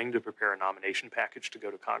simple thing to prepare a nomination package to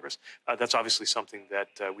go to Congress, that's obviously something that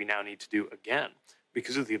we now need to do again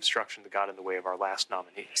because of the obstruction that got in the way of our last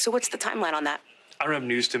nominee. So what's the timeline on that? I don't have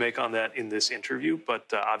news to make on that in this interview,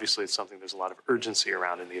 but obviously it's something there's a lot of urgency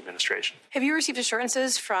around in the administration. Have you received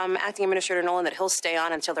assurances from Acting Administrator Nolen that he'll stay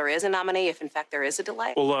on until there is a nominee, if in fact there is a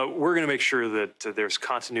delay? Well, we're going to make sure that there's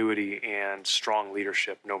continuity and strong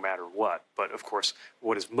leadership no matter what. But of course,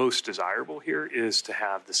 what is most desirable here is to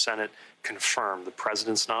have the Senate confirm the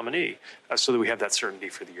president's nominee so that we have that certainty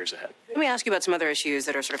for the years ahead. Let me ask you about some other issues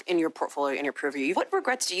that are sort of in your portfolio, in your purview. What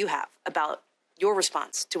regrets do you have about your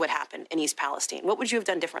response to what happened in East Palestine? What would you have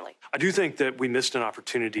done differently? I do think that we missed an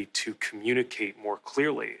opportunity to communicate more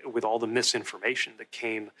clearly with all the misinformation that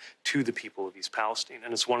came to the people of East Palestine.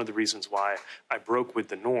 And it's one of the reasons why I broke with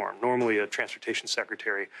the norm. Normally, a transportation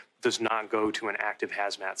secretary does not go to an active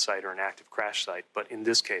hazmat site or an active crash site. But in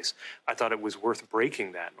this case, I thought it was worth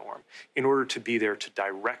breaking that norm in order to be there to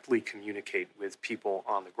directly communicate with people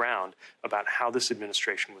on the ground about how this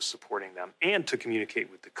administration was supporting them and to communicate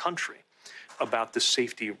with the country about the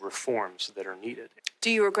safety reforms that are needed.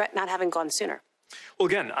 Do you regret not having gone sooner? Well,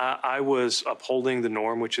 again, I was upholding the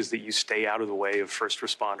norm, which is that you stay out of the way of first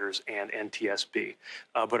responders and NTSB.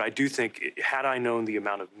 But I do think, had I known the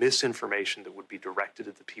amount of misinformation that would be directed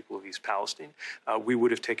at the people of East Palestine, we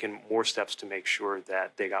would have taken more steps to make sure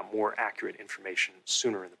that they got more accurate information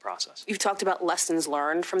sooner in the process. You've talked about lessons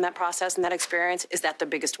learned from that process and that experience. Is that the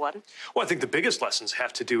biggest one? Well, I think the biggest lessons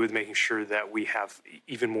have to do with making sure that we have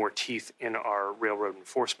even more teeth in our railroad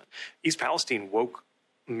enforcement. East Palestine woke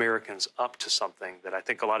Americans up to something that I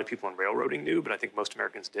think a lot of people in railroading knew, but I think most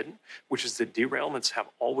Americans didn't, which is that derailments have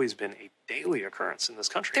always been a daily occurrence in this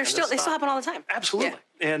country. They still happen all the time. Absolutely.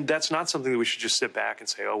 Yeah. And that's not something that we should just sit back and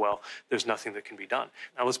say, oh, well, there's nothing that can be done.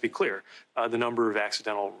 Now, let's be clear. The number of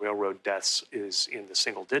accidental railroad deaths is in the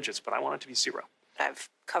single digits, but I want it to be zero. I've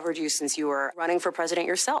covered you since you were running for president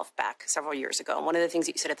yourself back several years ago. And one of the things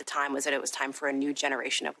that you said at the time was that it was time for a new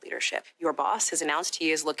generation of leadership. Your boss has announced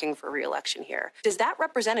he is looking for re-election here. Does that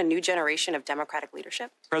represent a new generation of Democratic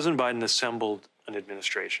leadership? President Biden assembled an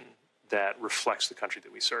administration that reflects the country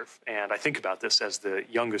that we serve. And I think about this as the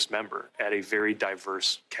youngest member at a very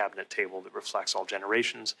diverse cabinet table that reflects all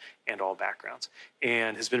generations and all backgrounds,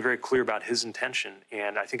 and has been very clear about his intention,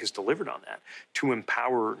 and I think has delivered on that, to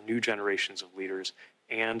empower new generations of leaders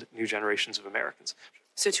and new generations of Americans.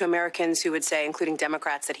 So to Americans who would say, including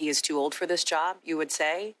Democrats, that he is too old for this job, you would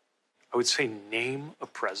say? I would say name a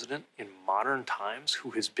president in modern times who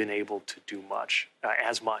has been able to do much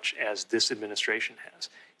as this administration has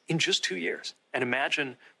in just 2 years. And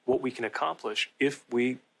imagine what we can accomplish if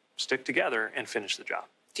we stick together and finish the job.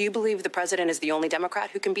 Do you believe the president is the only Democrat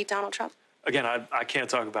who can beat Donald Trump? Again, I can't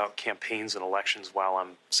talk about campaigns and elections while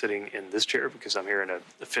I'm sitting in this chair because I'm here in an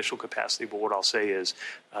official capacity. But what I'll say is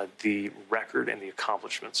the record and the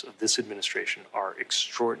accomplishments of this administration are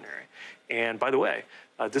extraordinary. And by the way,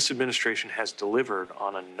 this administration has delivered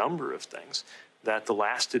on a number of things that the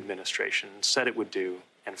last administration said it would do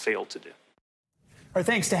and failed to do. Our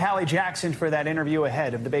thanks to Hallie Jackson for that interview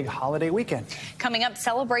ahead of the big holiday weekend. Coming up,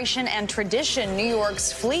 celebration and tradition. New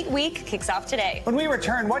York's Fleet Week kicks off today. When we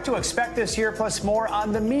return, what to expect this year, plus more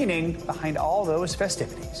on the meaning behind all those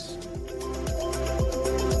festivities.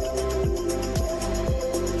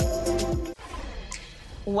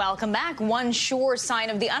 Welcome back. One sure sign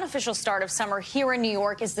of the unofficial start of summer here in New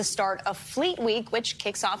York is the start of Fleet Week, which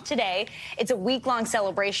kicks off today. It's a week-long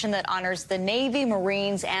celebration that honors the Navy,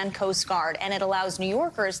 Marines, and Coast Guard, and it allows New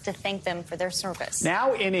Yorkers to thank them for their service.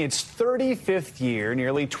 Now in its 35th year,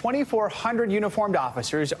 nearly 2,400 uniformed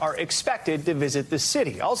officers are expected to visit the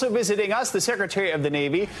city. Also visiting us, the Secretary of the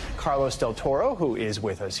Navy, Carlos Del Toro, who is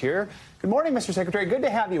with us here. Good morning, Mr. Secretary. Good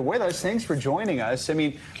to have you with us. Thanks for joining us. I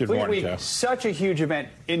mean, Fleet Week, such a huge event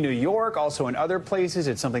in New York, also in other places.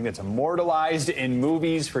 It's something that's immortalized in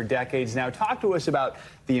movies for decades now. Talk to us about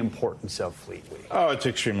the importance of Fleet Week. Oh, it's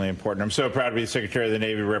extremely important. I'm so proud to be the Secretary of the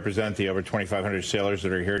Navy, represent the over 2,500 sailors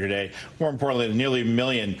that are here today. More importantly, the nearly 1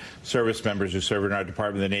 million service members who serve in our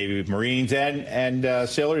Department of the Navy, Marines and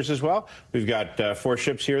sailors as well. We've got 4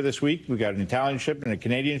 ships here this week. We've got an Italian ship and a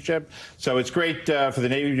Canadian ship. So it's great for the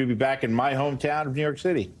Navy to be back in my hometown of New York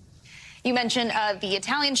City. You mentioned the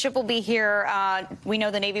Italian ship will be here. We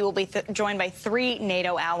know the Navy will be joined by 3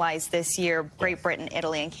 NATO allies this year, Great Britain,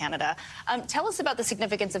 Italy, and Canada. Tell us about the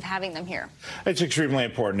significance of having them here. It's extremely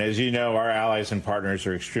important. As you know, our allies and partners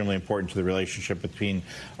are extremely important to the relationship between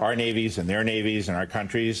our navies and their navies and our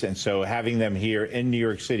countries. And so having them here in New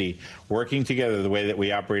York City, working together the way that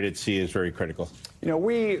we operate at sea is very critical. You know,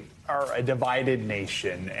 we are a divided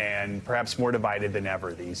nation, and perhaps more divided than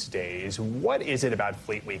ever these days. What is it about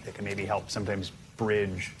Fleet Week that can maybe help sometimes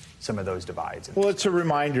bridge some of those divides? Well, it's a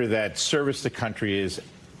reminder that service to country is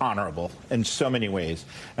honorable in so many ways.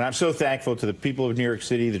 And I'm so thankful to the people of New York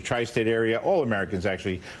City, the tri-state area, all Americans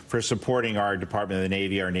actually, for supporting our Department of the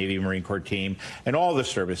Navy, our Navy Marine Corps team, and all the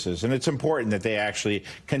services. And it's important that they actually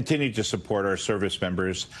continue to support our service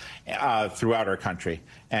members throughout our country.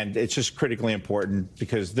 And it's just critically important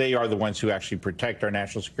because they are the ones who actually protect our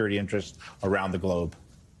national security interests around the globe.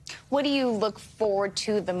 What do you look forward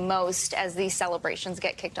to the most as these celebrations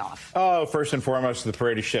get kicked off? Oh, first and foremost, the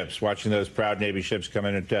parade of ships, watching those proud Navy ships come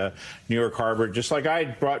in at New York Harbor, just like I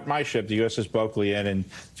brought my ship, the USS Bulkley, in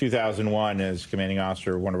 2001 as commanding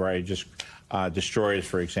officer of one of our Aegis destroyers,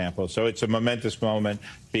 for example. So it's a momentous moment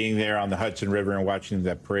being there on the Hudson River and watching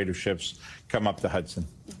that parade of ships come up the Hudson.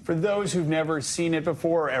 For those who've never seen it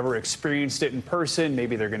before, or ever experienced it in person,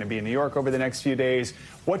 maybe they're going to be in New York over the next few days,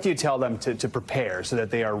 what do you tell them to prepare so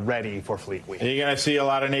that they are ready for Fleet Week? You're going to see a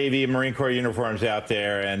lot of Navy and Marine Corps uniforms out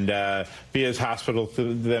there, and be as hospitable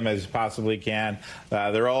to them as you possibly can.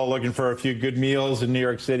 They're all looking for a few good meals in New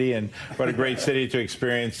York City, and what a great city to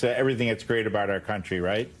experience everything that's great about our country,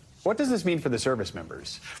 right? What does this mean for the service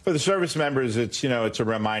members? For the service members, it's a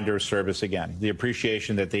reminder of service again, the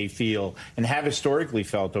appreciation that they feel and have historically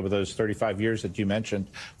felt over those 35 years that you mentioned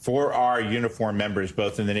for our uniformed members,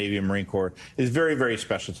 both in the Navy and Marine Corps, is very, very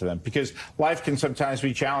special to them because life can sometimes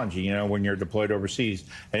be challenging, when you're deployed overseas.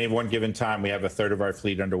 At any one given time, we have 1/3 of our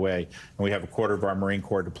fleet underway, and we have 1/4 of our Marine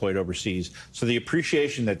Corps deployed overseas. So the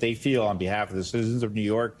appreciation that they feel on behalf of the citizens of New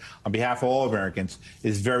York, on behalf of all Americans,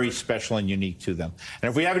 is very special and unique to them. And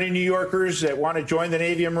if we have any New Yorkers that want to join the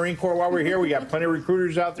Navy and Marine Corps while we're here, we got plenty of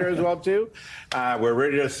recruiters out there as well, too. We're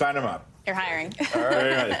ready to sign them up. You're hiring. All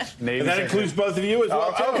right. And that includes both of you as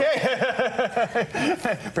well, too. Okay.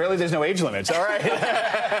 Apparently there's no age limits. All right.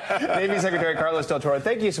 Navy Secretary Carlos Del Toro,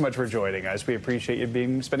 thank you so much for joining us. We appreciate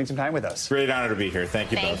you spending some time with us. Great honor to be here.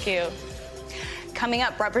 Thank you both. Thank you. Coming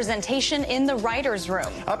up, representation in the writer's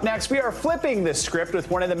room. Up next, we are flipping the script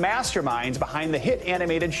with one of the masterminds behind the hit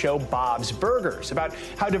animated show Bob's Burgers, about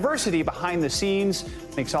how diversity behind the scenes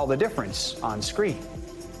makes all the difference on screen.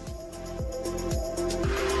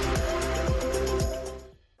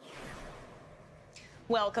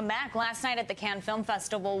 Welcome back. Last night at the Cannes Film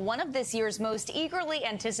Festival, one of this year's most eagerly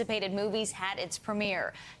anticipated movies had its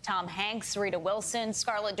premiere. Tom Hanks, Rita Wilson,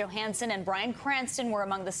 Scarlett Johansson, and Bryan Cranston were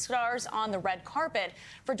among the stars on the red carpet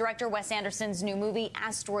for director Wes Anderson's new movie,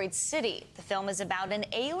 Asteroid City. The film is about an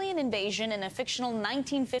alien invasion in a fictional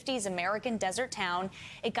 1950s American desert town.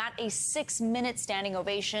 It got a 6-minute standing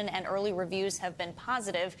ovation, and early reviews have been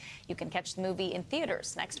positive. You can catch the movie in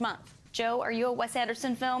theaters next month. Joe, are you a Wes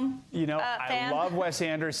Anderson fan? I love Wes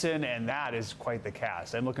Anderson, and that is quite the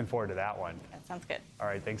cast. I'm looking forward to that one. That sounds good. All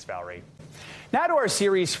right, thanks, Valerie. Now to our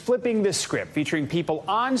series, Flipping the Script, featuring people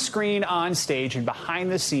on screen, on stage, and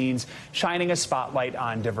behind the scenes, shining a spotlight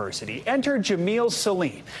on diversity. Enter Jamil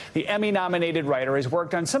Salim. The Emmy-nominated writer has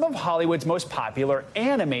worked on some of Hollywood's most popular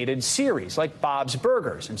animated series, like Bob's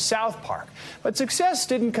Burgers and South Park. But success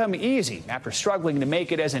didn't come easy. After struggling to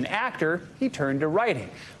make it as an actor, he turned to writing.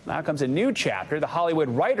 Now comes a new chapter, the Hollywood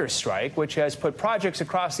writers' strike, which has put projects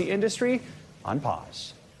across the industry on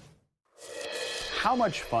pause. How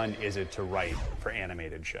much fun is it to write for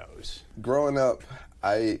animated shows? Growing up,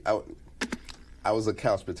 I was a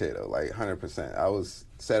couch potato, like 100%. I was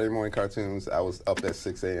Saturday morning cartoons. I was up at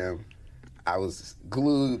 6 a.m. I was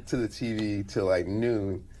glued to the TV till like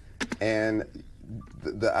noon. And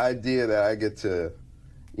the idea that I get to,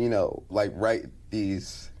 like write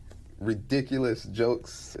these ridiculous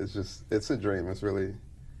jokes, it's a dream. It's really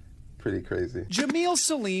pretty crazy. Jamil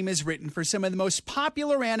Salim has written for some of the most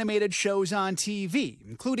popular animated shows on TV,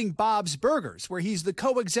 including Bob's Burgers, where he's the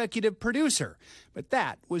co-executive producer. But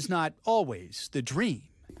that was not always the dream.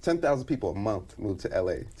 10,000 people a month move to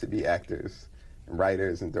LA to be actors and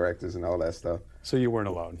writers and directors and all that stuff. So you weren't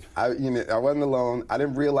alone? I wasn't alone. I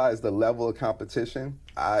didn't realize the level of competition.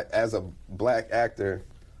 As a black actor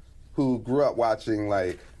who grew up watching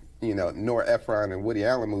Nora Ephron and Woody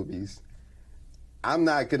Allen movies, I'm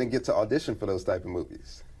not going to get to audition for those type of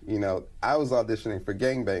movies. I was auditioning for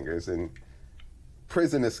gangbangers and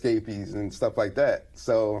prison escapees and stuff like that.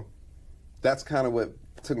 So that's kind of what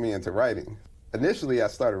took me into writing. Initially, I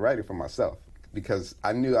started writing for myself because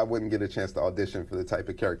I knew I wouldn't get a chance to audition for the type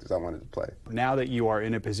of characters I wanted to play. Now that you are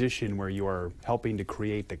in a position where you are helping to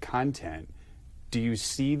create the content, do you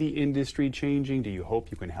see the industry changing? Do you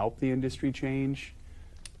hope you can help the industry change?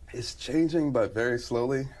 It's changing, but very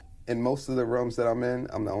slowly. In most of the rooms that I'm in,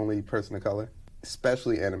 I'm the only person of color,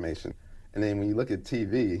 especially animation. And then when you look at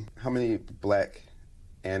TV, how many black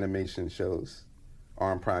animation shows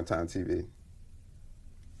are on primetime TV?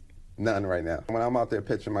 None right now. When I'm out there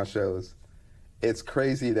pitching my shows, it's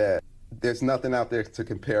crazy that there's nothing out there to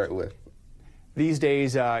compare it with. These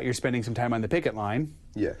days, you're spending some time on the picket line.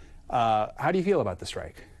 Yeah. How do you feel about the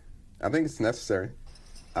strike? I think it's necessary.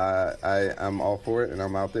 I'm all for it, and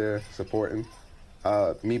I'm out there supporting.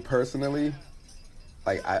 Me personally,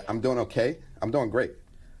 I'm doing okay. I'm doing great.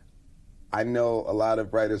 I know a lot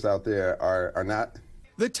of writers out there are not.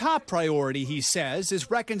 The top priority, he says,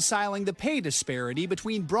 is reconciling the pay disparity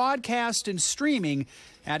between broadcast and streaming,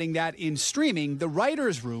 adding that in streaming, the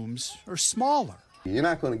writers' rooms are smaller. You're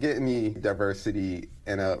not going to get any diversity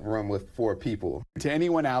in a room with 4 people. To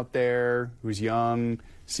anyone out there who's young,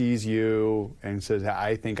 sees, and says,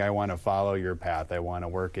 I think I want to follow your path, I want to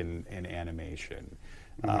work in animation,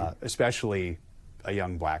 especially a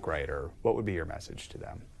young black writer, what would be your message to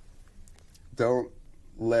them? Don't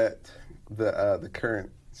let the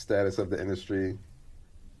current status of the industry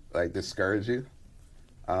discourage you.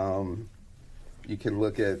 You can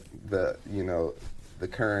look at the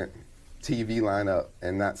current TV lineup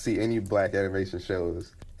and not see any black animation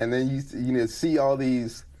shows, and then you see all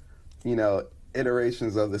these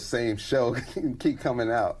iterations of the same show keep coming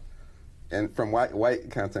out, and from white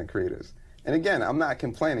content creators. And again, I'm not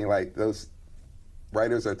complaining. Those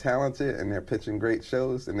writers are talented and they're pitching great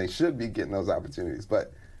shows, and they should be getting those opportunities.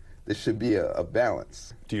 But there should be a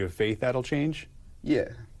balance. Do you have faith that'll change? Yeah,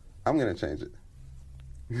 I'm going to change it.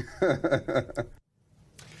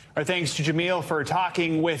 Our thanks to Jamil for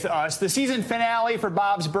talking with us. The season finale for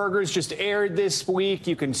Bob's Burgers just aired this week.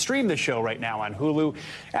 You can stream the show right now on Hulu.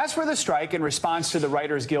 As for the strike, in response to the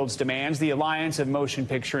Writers Guild's demands, the Alliance of Motion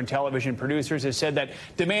Picture and Television Producers has said that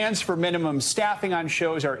demands for minimum staffing on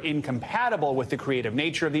shows are incompatible with the creative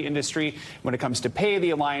nature of the industry. When it comes to pay, the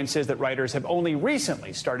Alliance says that writers have only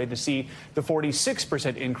recently started to see the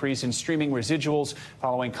 46% increase in streaming residuals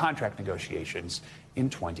following contract negotiations in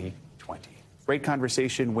 2020. Great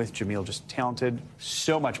conversation with Jamil, just talented,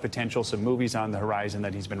 so much potential, some movies on the horizon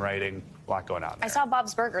that he's been writing, a lot going on there. I saw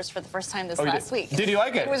Bob's Burgers for the first time this last week. Did you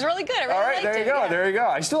like it? It was really good. I really All right, liked there you go, yeah. there you go.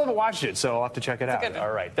 I still haven't watched it, so I'll have to check it out.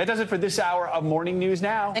 All right, that does it for this hour of Morning News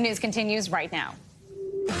Now. The news continues right now.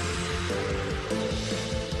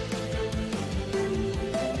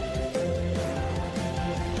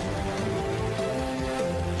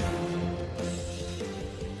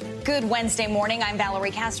 Good Wednesday morning. I'm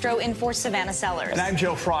Valerie Castro in for Savannah Sellers. And I'm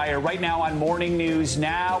Joe Fryer. Right now on Morning News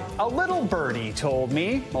Now, a little birdie told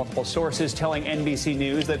me, multiple sources telling NBC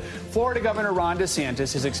News, that Florida Governor Ron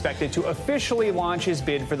DeSantis is expected to officially launch his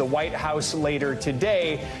bid for the White House later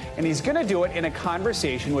today. And he's going to do it in a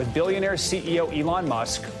conversation with billionaire CEO Elon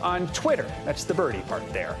Musk on Twitter. That's the birdie part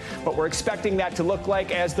there. But we're expecting that to look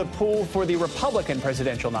like as the pool for the Republican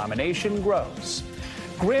presidential nomination grows.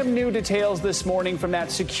 Grim new details this morning from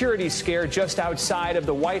that security scare just outside of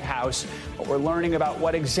the White House. But we're learning about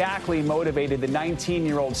what exactly motivated the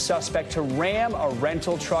 19-year-old suspect to ram a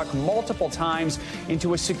rental truck multiple times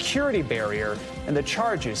into a security barrier and the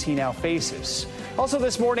charges he now faces. Also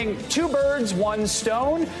this morning, two birds, one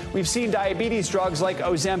stone. We've seen diabetes drugs like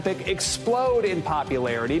Ozempic explode in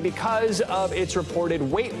popularity because of its reported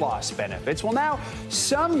weight loss benefits. Well, now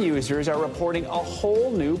some users are reporting a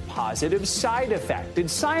whole new positive side effect.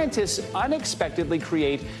 Did scientists unexpectedly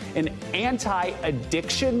create an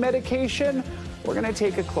anti-addiction medication? We're going to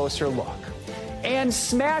take a closer look. And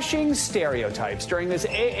smashing stereotypes during this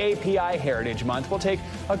AAPI Heritage Month, we'll take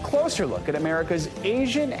a closer look at America's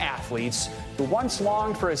Asian athletes who once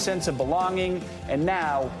longed for a sense of belonging and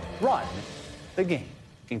now run the game.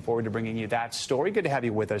 Looking forward to bringing you that story. Good to have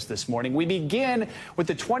you with us this morning. We begin with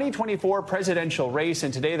the 2024 presidential race,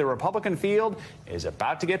 and today the Republican field is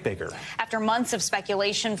about to get bigger. After months of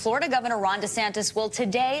speculation, Florida Governor Ron DeSantis will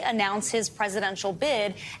today announce his presidential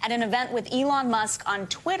bid at an event with Elon Musk on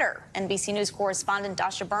Twitter. NBC News correspondent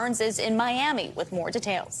Dasha Burns is in Miami with more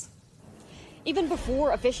details. Even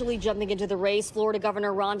before officially jumping into the race, Florida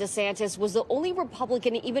Governor Ron DeSantis was the only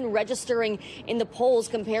Republican even registering in the polls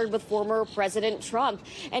compared with former President Trump.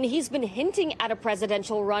 And he's been hinting at a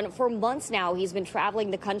presidential run for months now. He's been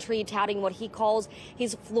traveling the country touting what he calls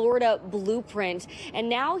his Florida blueprint. And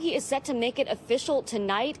now he is set to make it official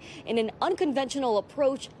tonight in an unconventional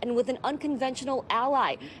approach and with an unconventional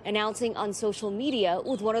ally, announcing on social media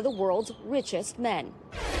with one of the world's richest men.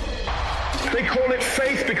 They call it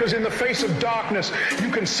faith because in the face of darkness, you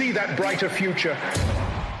can see that brighter future.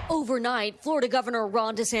 Overnight, Florida Governor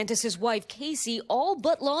Ron DeSantis' wife, Casey, all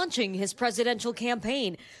but launching his presidential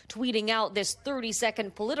campaign, tweeting out this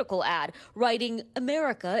 30-second political ad, writing,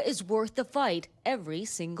 "America is worth the fight every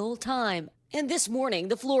single time." And this morning,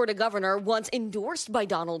 the Florida governor, once endorsed by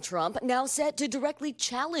Donald Trump, now set to directly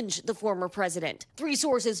challenge the former president. Three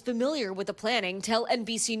sources familiar with the planning tell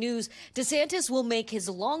NBC News DeSantis will make his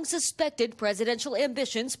long-suspected presidential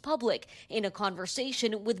ambitions public in a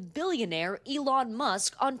conversation with billionaire Elon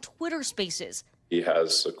Musk on Twitter Spaces. He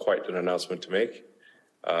has quite an announcement to make,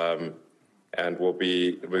 and will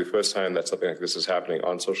be the first time that something like this is happening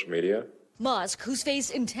on social media. Musk, who's faced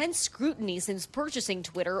intense scrutiny since purchasing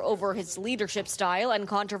Twitter over his leadership style and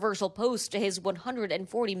controversial posts to his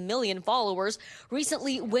 140 million followers,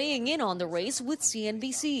 recently weighing in on the race with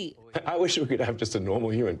CNBC. I wish we could have just a normal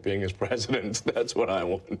human being as president. That's what I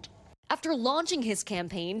want. After launching his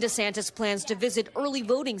campaign, DeSantis plans to visit early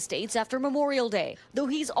voting states after Memorial Day, though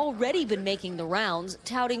he's already been making the rounds,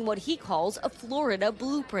 touting what he calls a Florida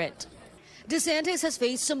blueprint. DeSantis has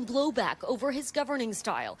faced some blowback over his governing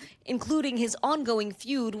style, including his ongoing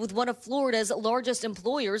feud with one of Florida's largest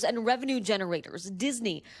employers and revenue generators,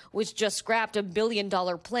 Disney, which just scrapped a $1 billion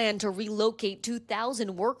plan to relocate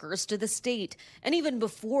 2,000 workers to the state. And even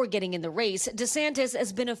before getting in the race, DeSantis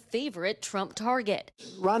has been a favorite Trump target.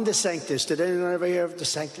 Ron DeSantis. Did anyone ever hear of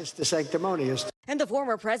DeSantis? The sanctimonious. And the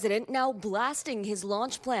former president now blasting his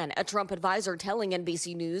launch plan. A Trump advisor telling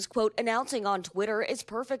NBC News, quote, announcing on Twitter is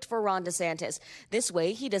perfect for Ron DeSantis. This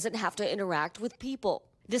way, he doesn't have to interact with people.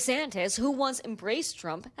 DeSantis, who once embraced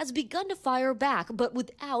Trump, has begun to fire back, but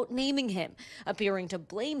without naming him, appearing to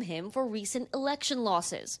blame him for recent election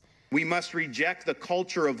losses. We must reject the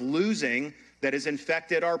culture of losing that has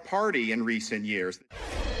infected our party in recent years.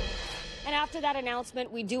 And after that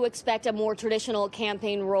announcement, we do expect a more traditional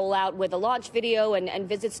campaign rollout with a launch video and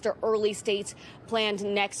visits to early states planned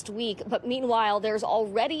next week. But meanwhile, there's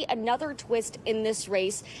already another twist in this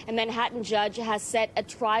race. A Manhattan judge has set a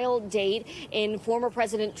trial date in former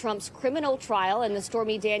President Trump's criminal trial in the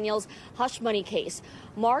Stormy Daniels hush money case.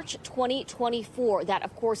 March 2024. That,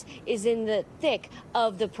 of course, is in the thick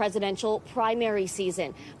of the presidential primary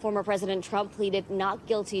season. Former President Trump pleaded not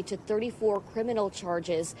guilty to 34 criminal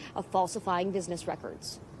charges of falsifying business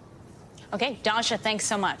records. Okay, Dasha, thanks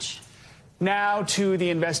so much. Now to the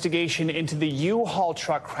investigation into the U-Haul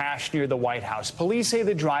truck crash near the White House. Police say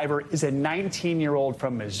the driver is a 19-year-old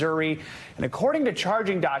from Missouri, and according to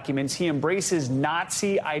charging documents, he embraces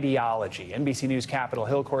Nazi ideology. NBC News Capitol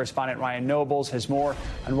Hill correspondent Ryan Nobles has more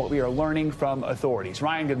on what we are learning from authorities.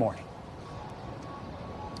 Ryan, good morning.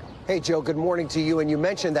 Hey, Joe, good morning to you. And you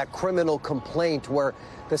mentioned that criminal complaint where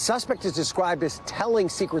the suspect is described as telling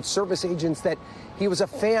Secret Service agents that he was a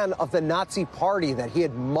fan of the Nazi Party, that he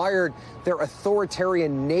admired their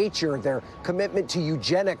authoritarian nature, their commitment to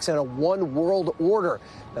eugenics and a one world order.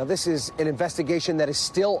 Now, this is an investigation that is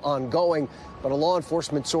still ongoing, but a law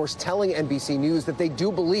enforcement source telling NBC News that they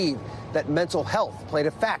do believe that mental health played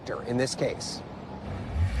a factor in this case.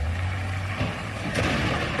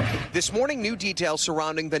 This morning, new details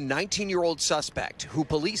surrounding the 19-year-old suspect, who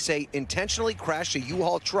police say intentionally crashed a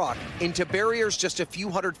U-Haul truck into barriers just a few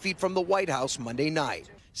hundred feet from the White House Monday night.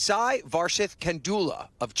 Sai Varshith Kandula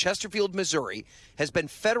of Chesterfield, Missouri, has been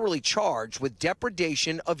federally charged with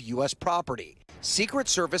depredation of U.S. property. Secret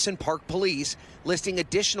Service and Park Police listing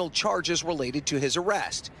additional charges related to his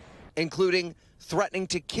arrest, including threatening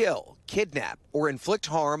to kill, kidnap, or inflict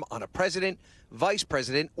harm on a president, vice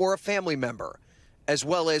president, or a family member, as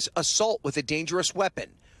well as assault with a dangerous weapon,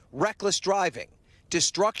 reckless driving,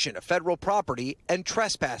 destruction of federal property, and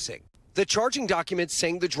trespassing. The charging documents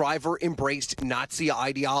saying the driver embraced Nazi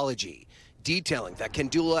ideology, detailing that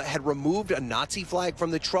Kandula had removed a Nazi flag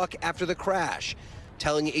from the truck after the crash,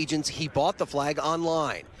 telling agents he bought the flag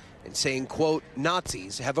online, and saying, quote,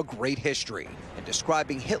 Nazis have a great history, and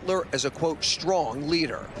describing Hitler as a, quote, strong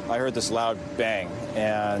leader. I heard this loud bang,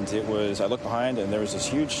 and I looked behind, and there was this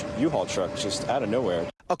huge U-Haul truck just out of nowhere.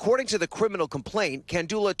 According to the criminal complaint,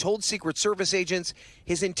 Kandula told Secret Service agents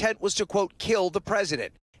his intent was to, quote, kill the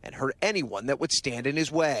president and hurt anyone that would stand in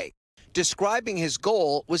his way. Describing his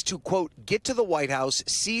goal was to, quote, get to the White House,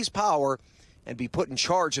 seize power, and be put in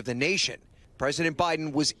charge of the nation. President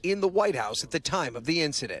Biden was in the White House at the time of the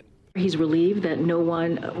incident. He's relieved that no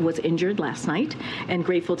one was injured last night and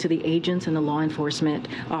grateful to the agents and the law enforcement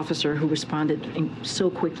officer who responded so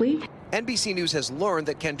quickly. NBC News has learned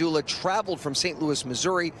that Kandula traveled from St. Louis,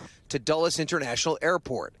 Missouri to Dulles International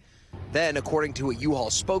Airport. Then, according to a U-Haul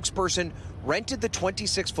spokesperson, rented the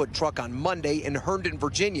 26-foot truck on Monday in Herndon,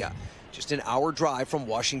 Virginia, just an hour drive from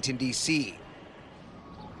Washington, D.C.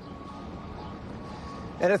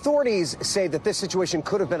 And authorities say that this situation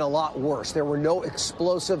could have been a lot worse. There were no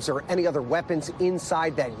explosives or any other weapons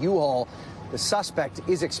inside that U-Haul. The suspect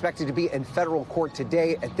is expected to be in federal court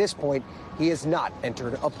today. At this point, he has not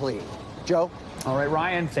entered a plea. Joe? All right,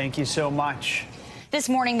 Ryan, thank you so much. This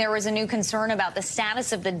morning, there was a new concern about the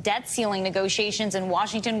status of the debt ceiling negotiations in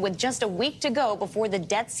Washington with just a week to go before the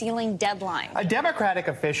debt ceiling deadline. A Democratic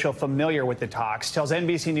official familiar with the talks tells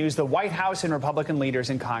NBC News the White House and Republican leaders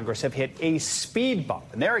in Congress have hit a speed bump,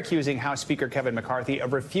 and they're accusing House Speaker Kevin McCarthy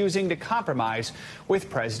of refusing to compromise with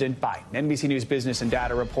President Biden. NBC News business and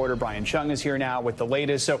data reporter Brian Chung is here now with the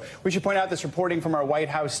latest. So we should point out this reporting from our White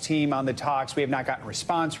House team on the talks. We have not gotten a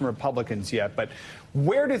response from Republicans yet, but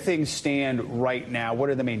where do things stand right now? What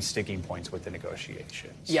are the main sticking points with the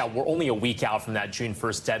negotiations? Yeah, we're only a week out from that June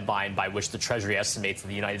 1st deadline by which the Treasury estimates that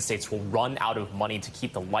the United States will run out of money to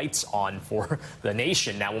keep the lights on for the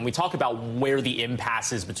nation. Now, when we talk about where the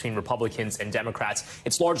impasse is between Republicans and Democrats,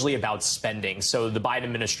 it's largely about spending. So the Biden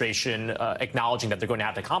administration, acknowledging that they're going to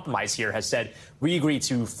have to compromise here, has said we agree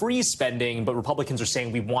to freeze spending, but Republicans are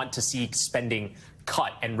saying we want to see spending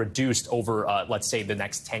cut and reduced over, let's say, the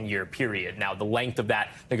next 10-year period. Now, the length of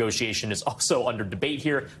that negotiation is also under debate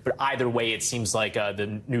here, but either way, it seems like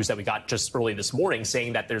the news that we got just early this morning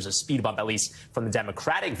saying that there's a speed bump, at least from the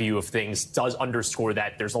Democratic view of things, does underscore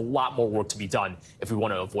that there's a lot more work to be done if we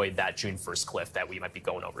want to avoid that June 1st cliff that we might be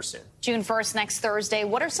going over soon. June 1st, next Thursday.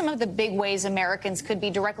 What are some of the big ways Americans could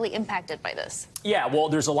be directly impacted by this? Yeah, well,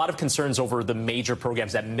 there's a lot of concerns over the major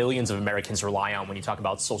programs that millions of Americans rely on when you talk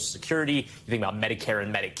about Social Security, you think about Medicare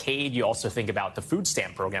and Medicaid. You also think about the food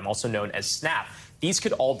stamp program, also known as SNAP. These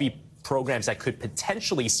could all be programs that could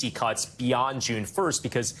potentially see cuts beyond June 1st,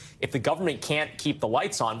 because if the government can't keep the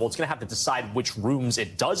lights on, well, it's going to have to decide which rooms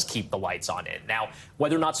it does keep the lights on in. Now,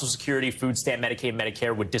 whether or not Social Security, food stamp, Medicaid,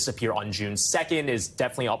 Medicare would disappear on June 2nd is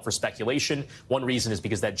definitely up for speculation. One reason is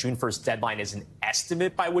because that June 1st deadline is an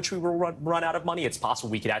estimate by which we will run out of money. It's possible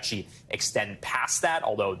we could actually extend past that,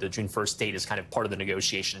 although the June 1st date is kind of part of the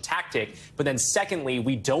negotiation tactic. But then secondly,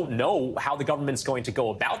 we don't know how the government's going to go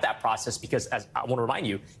about that process because, as I want to remind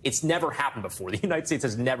you, it's never happened before. The United States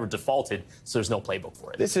has never defaulted, so there's no playbook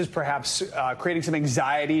for it. This is perhaps creating some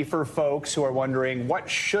anxiety for folks who are wondering, what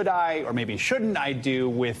should I or maybe shouldn't I do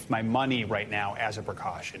with my money right now as a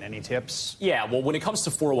precaution? Any tips? Yeah, well, when it comes to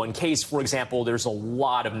 401ks, for example, there's a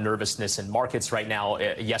lot of nervousness in markets right now.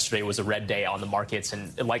 Yesterday was a red day on the markets,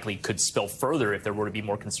 and it likely could spill further if there were to be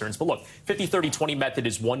more concerns. But look, 50-30-20 method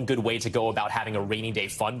is one good way to go about having a rainy day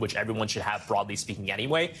fund, which everyone should have, broadly speaking,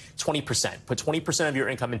 anyway. 20%. Put 20% of your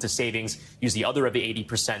income into savings savings, use the other of the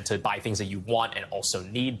 80% to buy things that you want and also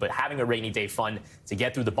need. But having a rainy day fund to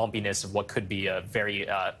get through the bumpiness of what could be a very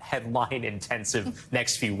headline-intensive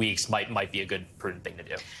next few weeks might be a good, prudent thing to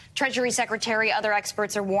do. Treasury Secretary, other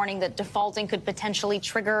experts are warning that defaulting could potentially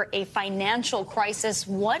trigger a financial crisis.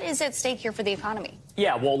 What is at stake here for the economy?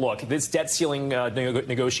 Yeah, well, look, this debt ceiling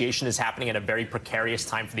negotiation is happening at a very precarious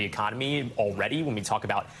time for the economy already. When we talk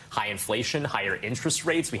about high inflation, higher interest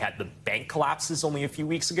rates, we had the bank collapses only a few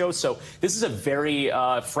weeks ago. So this is a very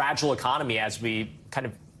fragile economy, as we kind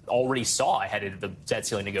of already saw ahead of the debt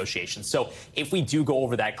ceiling negotiations. So if we do go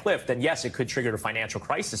over that cliff, then yes, it could trigger a financial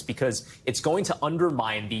crisis, because it's going to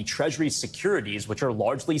undermine the Treasury securities, which are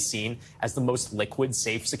largely seen as the most liquid,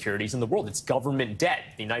 safe securities in the world. It's government debt.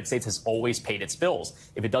 The United States has always paid its bills.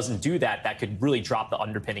 If it doesn't do that, that could really drop the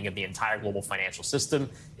underpinning of the entire global financial system.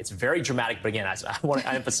 It's very dramatic. But again, as I want to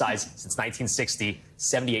emphasize, since 1960,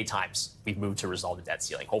 78 times we've moved to resolve the debt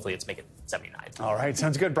ceiling. Hopefully it's making 79. All right.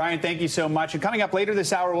 Sounds good. Brian, thank you so much. And coming up later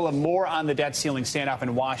this hour, we'll have more on the debt ceiling standoff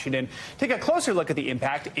in Washington. Take a closer look at the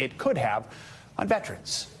impact it could have on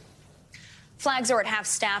veterans. Flags are at half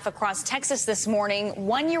staff across Texas this morning.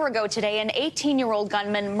 1 year ago today, an 18-year-old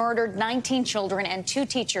gunman murdered 19 children and 2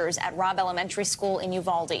 teachers at Robb Elementary School in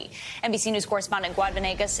Uvalde. NBC News correspondent Guad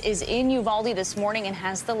Venegas is in Uvalde this morning and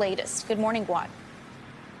has the latest. Good morning, Guad.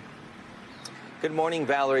 Good morning,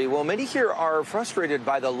 Valerie. Well, many here are frustrated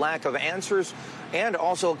by the lack of answers and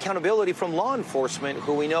also accountability from law enforcement,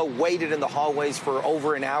 who we know waited in the hallways for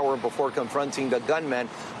over an hour before confronting the gunman.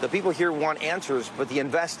 The people here want answers, but the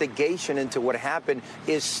investigation into what happened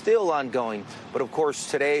is still ongoing. But of course,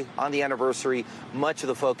 today, on the anniversary, much of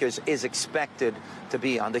the focus is expected to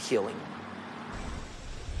be on the healing.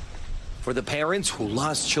 For the parents who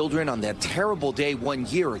lost children on that terrible day 1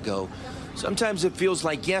 year ago, sometimes it feels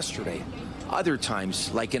like yesterday. Other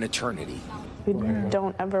times, like an eternity. We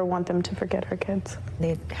don't ever want them to forget our kids.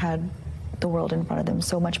 They had the world in front of them,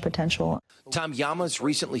 so much potential. Tom Llamas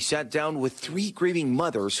recently sat down with 3 grieving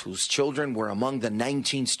mothers whose children were among the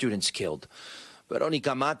 19 students killed.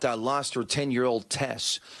 Veronica Mata lost her 10-year-old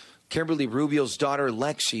Tess. Kimberly Rubio's daughter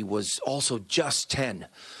Lexi was also just 10.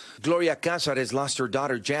 Gloria Cazares lost her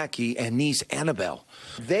daughter Jackie and niece Annabelle.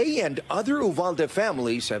 They and other Uvalde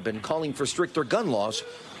families have been calling for stricter gun laws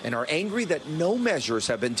and are angry that no measures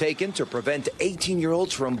have been taken to prevent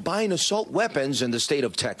 18-year-olds from buying assault weapons in the state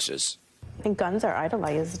of Texas. I think guns are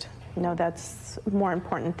idolized. You know, that's more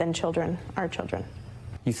important than children, our children.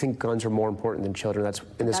 You think guns are more important than children? That's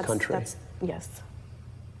in this country? Yes.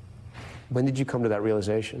 When did you come to that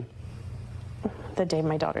realization? The day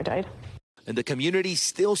my daughter died. And the community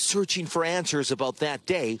still searching for answers about that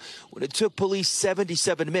day when it took police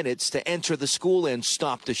 77 minutes to enter the school and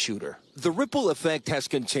stop the shooter. The ripple effect has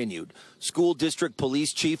continued. School District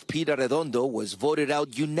Police Chief Pete Arredondo was voted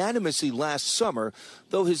out unanimously last summer,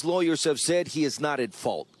 though his lawyers have said he is not at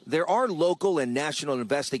fault. There are local and national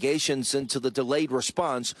investigations into the delayed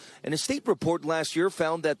response, and a state report last year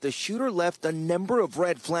found that the shooter left a number of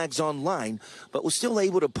red flags online, but was still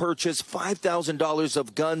able to purchase $5,000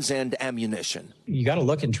 of guns and ammunition. You got to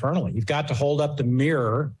look internally. You've got to hold up the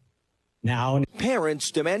mirror now.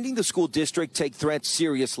 Parents demanding the school district take threats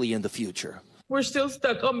seriously in the future. We're still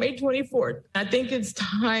stuck on May 24th. I think it's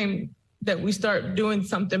time that we start doing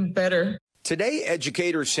something better. Today,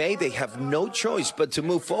 educators say they have no choice but to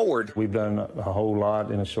move forward. We've done a whole lot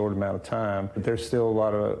in a short amount of time, but there's still a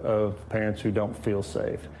lot of parents who don't feel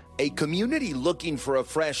safe. A community looking for a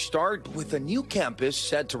fresh start with a new campus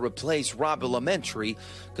set to replace Robb Elementary.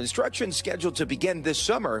 Construction scheduled to begin this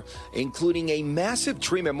summer, including a massive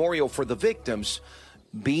tree memorial for the victims,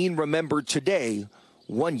 being remembered today,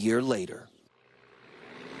 1 year later.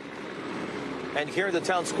 And here in the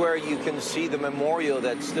town square, you can see the memorial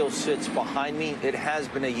that still sits behind me. It has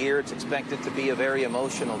been a year. It's expected to be a very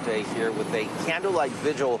emotional day here with a candlelight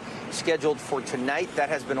vigil scheduled for tonight. That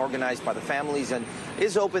has been organized by the families and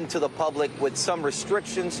is open to the public with some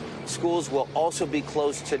restrictions. Schools will also be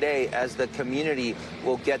closed today as the community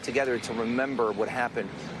will get together to remember what happened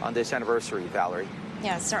on this anniversary, Valerie.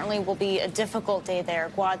 Yeah, it certainly will be a difficult day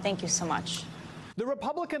there. Guad, thank you so much. The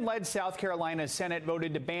Republican-led South Carolina Senate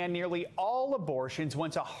voted to ban nearly all abortions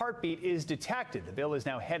once a heartbeat is detected. The bill is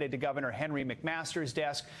now headed to Governor Henry McMaster's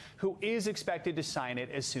desk, who is expected to sign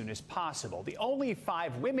it as soon as possible. The only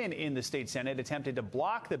 5 women in the state Senate attempted to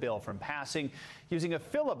block the bill from passing using a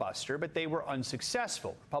filibuster, but they were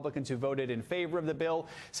unsuccessful. Republicans who voted in favor of the bill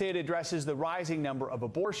say it addresses the rising number of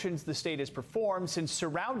abortions the state has performed since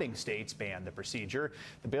surrounding states banned the procedure.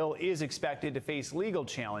 The bill is expected to face legal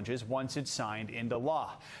challenges once it's signed into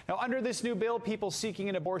law. Now, under this new bill, people seeking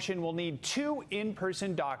an abortion will need 2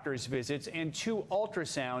 in-person doctor's visits and 2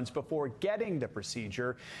 ultrasounds before getting the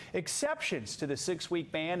procedure. Exceptions to the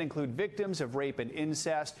 6-week ban include victims of rape and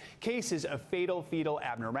incest, cases of fatal fetal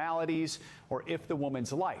abnormalities, or if the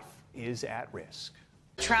woman's life is at risk.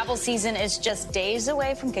 Travel season is just days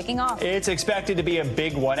away from kicking off. It's expected to be a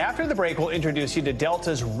big one. After the break, we'll introduce you to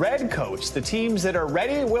Delta's Redcoats, the teams that are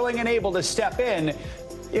ready, willing, and able to step in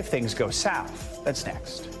if things go south. That's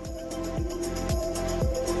next.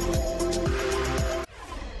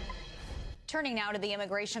 Turning now to the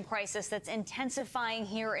immigration crisis that's intensifying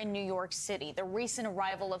here in New York City. The recent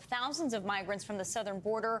arrival of thousands of migrants from the southern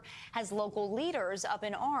border has local leaders up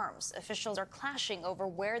in arms. Officials are clashing over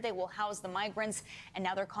where they will house the migrants, and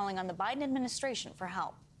now they're calling on the Biden administration for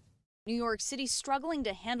help. New York City struggling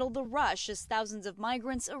to handle the rush as thousands of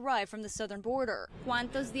migrants arrive from the southern border.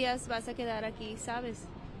 ¿Cuántos días vas a quedar aquí, sabes?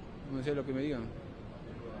 No sé lo que me digan.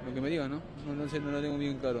 Lo que me digan, ¿no? No sé, no lo tengo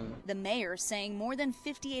bien claro. The mayor saying more than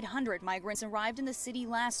 5,800 migrants arrived in the city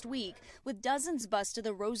last week, with dozens bused to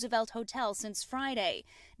the Roosevelt Hotel since Friday.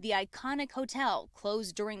 The iconic hotel,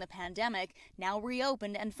 closed during the pandemic, now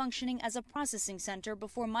reopened and functioning as a processing center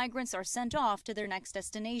before migrants are sent off to their next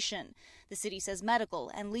destination. The city says medical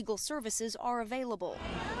and legal services are available.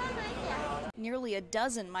 Nearly a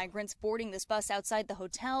dozen migrants boarding this bus outside the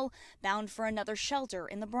hotel, bound for another shelter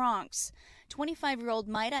in the Bronx. 25-year-old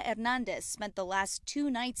Mayra Hernandez spent the last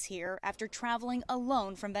 2 nights here after traveling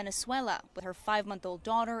alone from Venezuela with her 5-month-old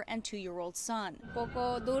daughter and 2-year-old son.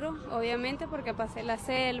 Poco duro, obviamente, porque pasé la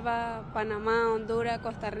selva, Panamá, Honduras,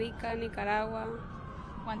 Costa Rica, Nicaragua.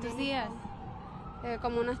 ¿Cuántos días?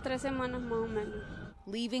 Como unas 3 semanas más o menos.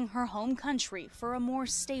 Leaving her home country for a more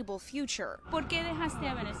stable future. ¿Por qué dejaste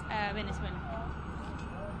a Venezuela?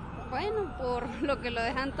 Bueno, por lo que lo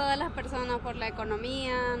dejan todas las personas, por la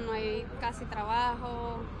economía, no hay casi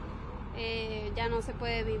trabajo, ya no se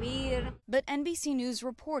puede vivir. But NBC News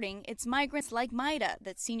reporting it's migrants like Mayra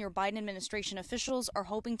that senior Biden administration officials are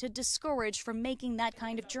hoping to discourage from making that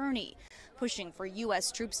kind of journey, pushing for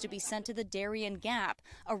U.S. troops to be sent to the Darien Gap,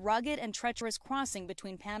 a rugged and treacherous crossing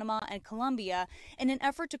between Panama and Colombia, in an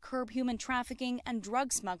effort to curb human trafficking and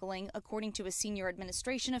drug smuggling, according to a senior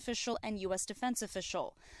administration official and U.S. defense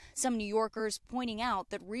official. Some New Yorkers pointing out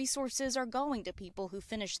that resources are going to people who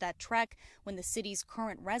finish that trek when the city's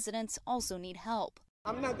current residents also need help.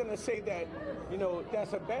 I'm not going to say that,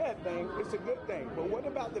 that's a bad thing. It's a good thing. But what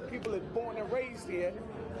about the people that are born and raised here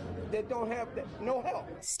that don't have no help?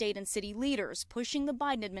 State and city leaders pushing the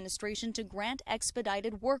Biden administration to grant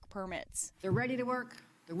expedited work permits. They're ready to work,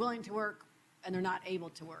 they're willing to work, and they're not able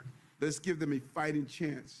to work. Let's give them a fighting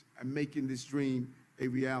chance at making this dream a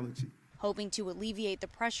reality. Hoping to alleviate the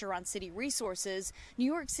pressure on city resources, New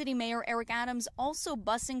York City Mayor Eric Adams also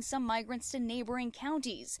busing some migrants to neighboring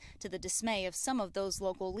counties, to the dismay of some of those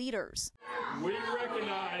local leaders. We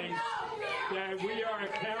recognize that we are a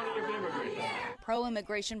county of immigrants.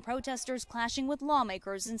 Pro-immigration protesters clashing with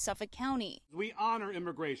lawmakers in Suffolk County. We honor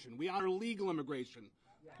immigration. We honor legal immigration.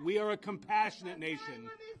 We are a compassionate nation.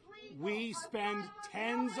 We spend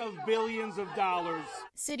tens of billions of dollars.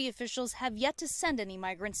 City officials have yet to send any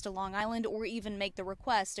migrants to Long Island or even make the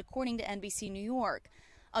request, according to NBC New York.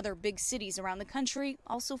 Other big cities around the country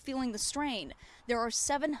also feeling the strain. There are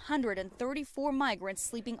 734 migrants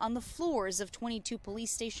sleeping on the floors of 22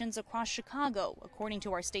 police stations across Chicago, according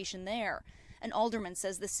to our station there. An alderman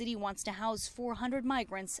says the city wants to house 400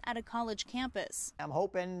 migrants at a college campus. I'm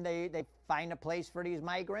hoping they find a place for these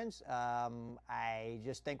migrants. I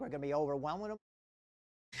just think we're going to be overwhelmed with them.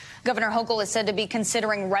 Governor Hochul is said to be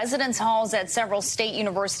considering residence halls at several state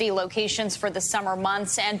university locations for the summer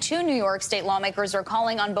months, and 2 New York state lawmakers are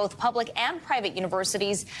calling on both public and private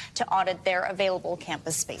universities to audit their available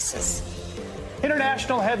campus spaces.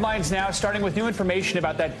 International headlines now, starting with new information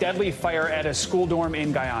about that deadly fire at a school dorm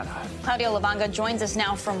in Guyana. Claudio Lavanga joins us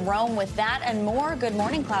now from Rome with that and more. Good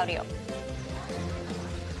morning, Claudio.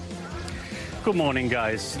 Good morning,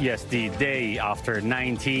 guys. Yes, the day after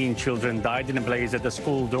 19 children died in a blaze at the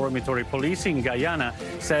school dormitory, police in Guyana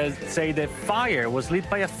say the fire was lit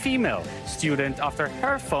by a female student after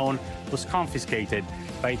her phone was confiscated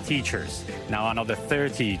by teachers. Now another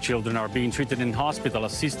 30 children are being treated in hospital,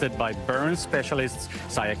 assisted by burn specialists,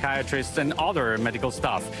 psychiatrists, and other medical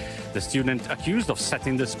staff. The student accused of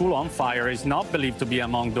setting the school on fire is not believed to be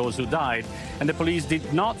among those who died, and the police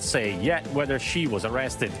did not say yet whether she was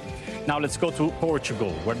arrested. Now let's go to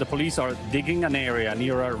Portugal, where the police are digging an area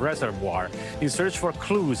near a reservoir in search for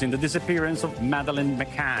clues in the disappearance of Madeleine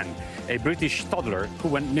McCann, a British toddler who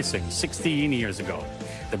went missing 16 years ago.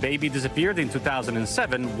 The baby disappeared in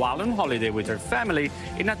 2007 while on holiday with her family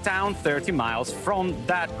in a town 30 miles from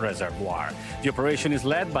that reservoir. The operation is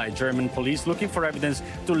led by German police looking for evidence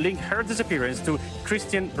to link her disappearance to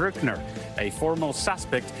Christian Bruckner, a formal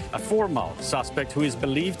suspect who is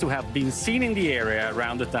believed to have been seen in the area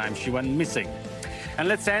around the time she went missing. And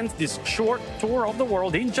let's end this short tour of the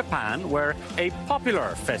world in Japan, where a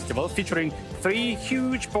popular festival featuring 3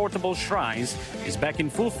 huge portable shrines is back in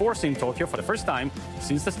full force in Tokyo for the first time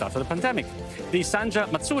since the start of the pandemic. The Sanja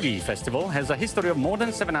Matsuri festival has a history of more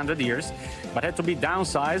than 700 years, but had to be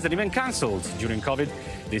downsized and even cancelled during COVID.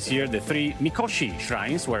 This year, the 3 Mikoshi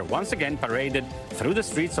shrines were once again paraded through the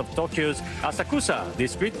streets of Tokyo's Asakusa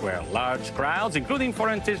district, where large crowds, including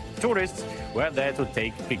foreign tourists, were there to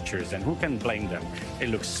take pictures. And who can blame them? It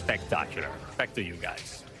looks spectacular. Back to you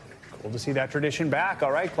guys. Cool to see that tradition back.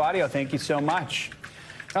 All right, Claudio, thank you so much.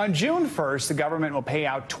 On June 1st, the government will pay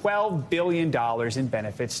out $12 billion in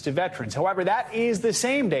benefits to veterans. However, that is the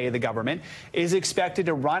same day the government is expected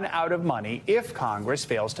to run out of money if Congress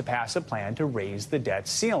fails to pass a plan to raise the debt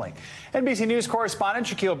ceiling. NBC News correspondent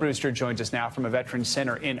Shaquille Brewster joins us now from a Veterans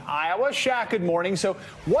Center in Iowa. Shaq, good morning. So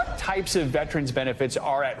what types of veterans benefits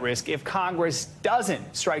are at risk if Congress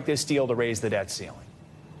doesn't strike this deal to raise the debt ceiling?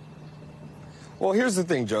 Well, here's the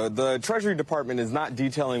thing, Joe. The Treasury Department is not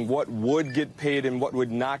detailing what would get paid and what would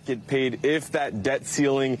not get paid if that debt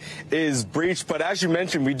ceiling is breached. But as you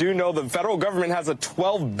mentioned, we do know the federal government has a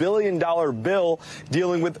 $12 billion bill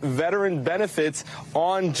dealing with veteran benefits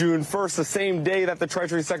on June 1st, the same day that the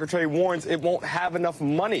Treasury Secretary warns it won't have enough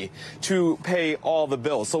money to pay all the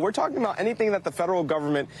bills. So we're talking about anything that the federal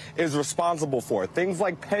government is responsible for, things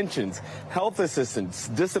like pensions, health assistance,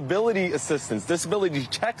 disability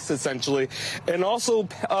checks, essentially, and also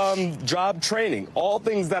job training, all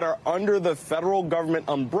things that are under the federal government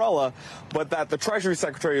umbrella, but that the Treasury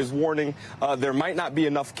Secretary is warning there might not be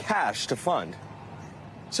enough cash to fund.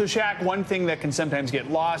 So, Shaq, one thing that can sometimes get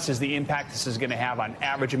lost is the impact this is going to have on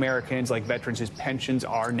average Americans, like veterans whose pensions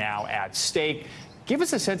are now at stake. Give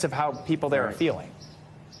us a sense of how people there are feeling.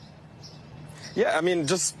 Yeah, I mean,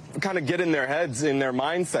 just kind of get in their heads, in their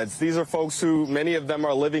mindsets. These are folks who, many of them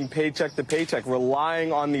are living paycheck to paycheck,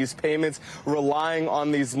 relying on these payments, relying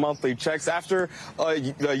on these monthly checks after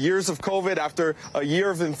years of COVID, after a year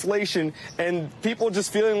of inflation, and people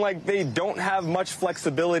just feeling like they don't have much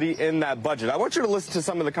flexibility in that budget. I want you to listen to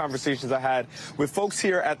some of the conversations I had with folks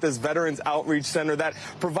here at this Veterans Outreach Center that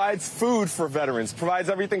provides food for veterans, provides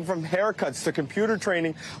everything from haircuts to computer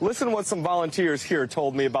training. Listen to what some volunteers here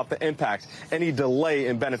told me about the impact any delay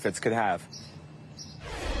in benefits could have.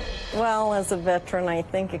 Well, as a veteran, I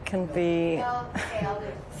think it can be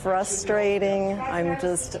frustrating. I'm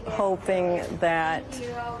just hoping that,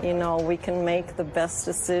 you know, we can make the best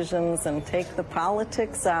decisions and take the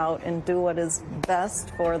politics out and do what is best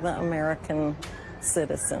for the American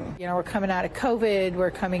citizen. You know, we're coming out of COVID,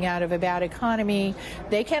 we're coming out of a bad economy.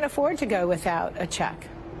 They can't afford to go without a check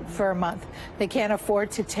for a month. They can't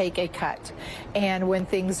afford to take a cut. And when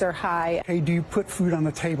things are high. Hey, do you put food on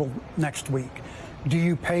the table next week? Do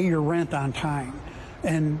you pay your rent on time?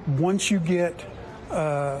 And once you get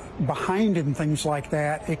behind in things like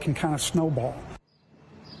that, it can kind of snowball.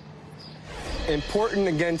 Important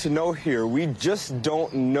again to note here, we just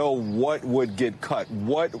don't know what would get cut,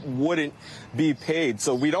 what wouldn't be paid.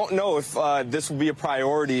 So we don't know if this will be a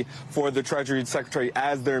priority for the Treasury Secretary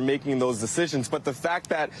as they're making those decisions. But the fact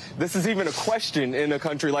that this is even a question in a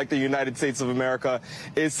country like the United States of America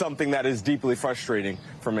is something that is deeply frustrating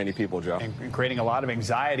for many people, Joe. And creating a lot of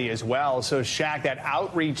anxiety as well. So, Shaq, that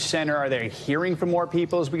outreach center, are they hearing from more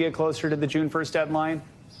people as we get closer to the June 1st deadline?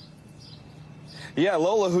 Yeah,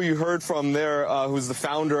 Lola, who you heard from there, who's the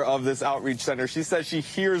founder of this outreach center, she says she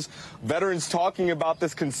hears veterans talking about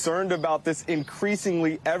this, concerned about this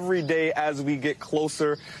increasingly every day as we get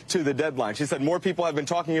closer to the deadline. She said more people have been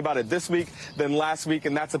talking about it this week than last week,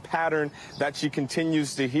 and that's a pattern that she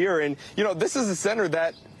continues to hear. And, you know, this is a center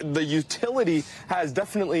that the utility has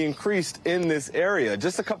definitely increased in this area.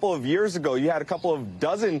 Just a couple of years ago, you had a couple of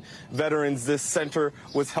dozen veterans this center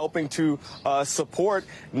was helping to support.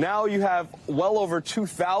 Now you have well over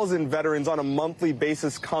 2,000 veterans on a monthly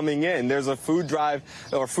basis coming in. There's a food drive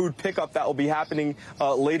or food pickup that will be happening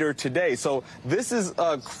later today. So this is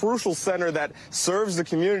a crucial center that serves the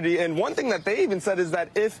community. And one thing that they even said is that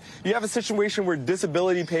if you have a situation where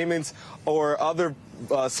disability payments or other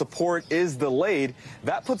support is delayed,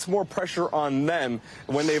 that puts more pressure on them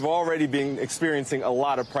when they've already been experiencing a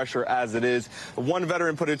lot of pressure as it is. One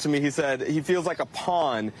veteran put it to me, he said he feels like a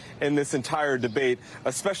pawn in this entire debate,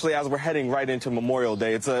 especially as we're heading right into Memorial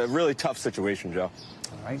Day. It's a really tough situation, Joe.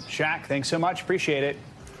 All right, Shaq, thanks so much. Appreciate it.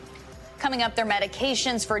 Coming up, they're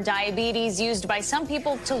medications for diabetes used by some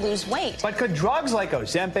people to lose weight. But could drugs like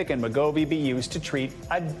Ozempic and Wegovy be used to treat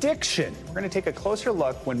addiction? We're going to take a closer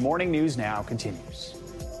look when Morning News Now continues.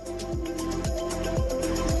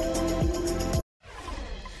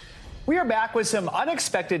 We are back with some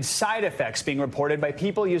unexpected side effects being reported by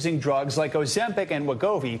people using drugs like Ozempic and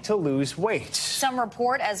Wegovy to lose weight. Some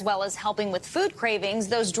report, as well as helping with food cravings,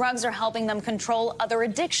 those drugs are helping them control other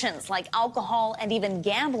addictions like alcohol and even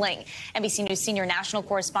gambling. NBC News senior national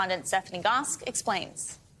correspondent Stephanie Gosk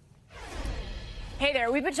explains. Hey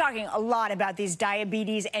there, we've been talking a lot about these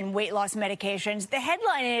diabetes and weight loss medications. The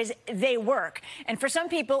headline is they work, and for some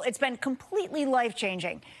people, it's been completely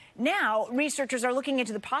life-changing. Now, researchers are looking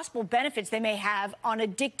into the possible benefits they may have on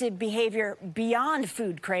addictive behavior beyond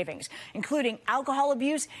food cravings, including alcohol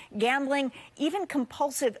abuse, gambling, even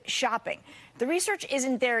compulsive shopping. The research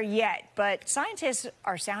isn't there yet, but scientists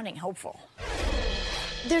are sounding hopeful.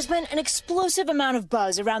 There's been an explosive amount of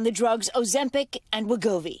buzz around the drugs Ozempic and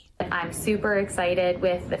Wegovy. I'm super excited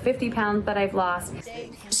with the 50 pounds that I've lost.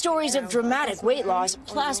 Stories of dramatic weight loss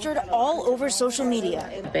plastered all over social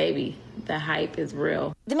media. Baby, the hype is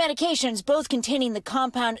real. The medications, both containing the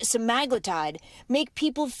compound semaglutide, make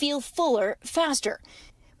people feel fuller faster.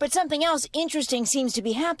 But something else interesting seems to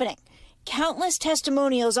be happening. Countless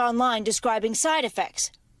testimonials online describing side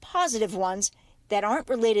effects, positive ones, that aren't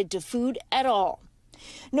related to food at all.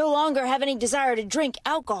 No longer have any desire to drink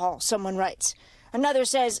alcohol, someone writes. Another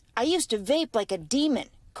says, I used to vape like a demon,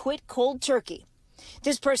 quit cold turkey.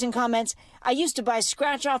 This person comments, I used to buy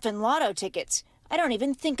scratch-off and lotto tickets. I don't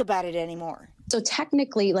even think about it anymore. So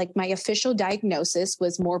technically, like, my official diagnosis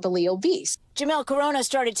was morbidly obese. Jamel Corona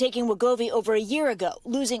started taking Wegovy over a year ago,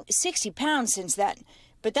 losing 60 pounds since then.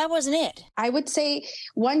 But that wasn't it. I would say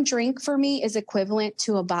one drink for me is equivalent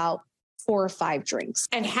to about 4 or 5 drinks.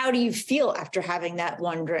 And how do you feel after having that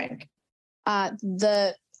one drink?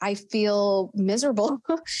 I feel miserable.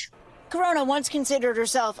 Corona once considered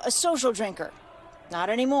herself a social drinker. Not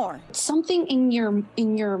anymore. Something in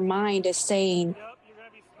your mind is saying,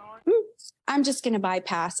 I'm just going to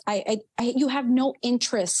bypass. You have no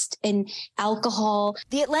interest in alcohol.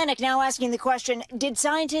 The Atlantic now asking the question, did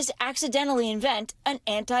scientists accidentally invent an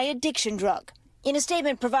anti-addiction drug? In a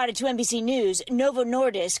statement provided to NBC News, Novo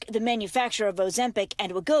Nordisk, the manufacturer of Ozempic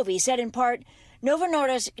and Wegovy, said in part, Novo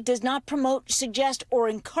Nordisk does not promote, suggest, or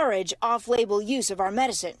encourage off-label use of our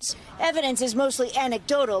medicines. Evidence is mostly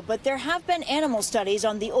anecdotal, but there have been animal studies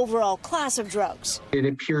on the overall class of drugs. It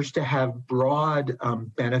appears to have broad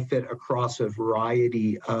benefit across a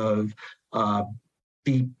variety of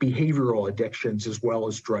behavioral addictions as well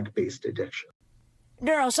as drug-based addiction.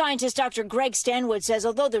 Neuroscientist Dr. Greg Stanwood says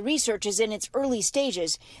although the research is in its early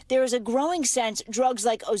stages, there is a growing sense drugs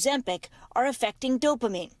like Ozempic are affecting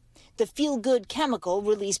dopamine, the feel-good chemical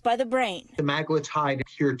released by the brain. Semaglutide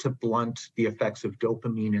appeared to blunt the effects of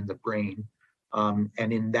dopamine in the brain, and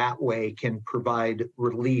in that way can provide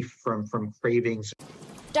relief from cravings.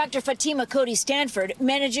 Dr. Fatima Cody Stanford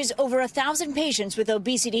manages over 1,000 patients with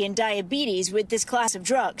obesity and diabetes with this class of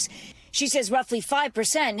drugs. She says roughly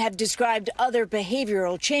 5% have described other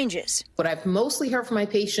behavioral changes. What I've mostly heard from my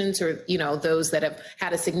patients are, those that have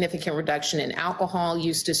had a significant reduction in alcohol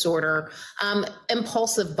use disorder,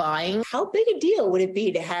 impulsive buying. How big a deal would it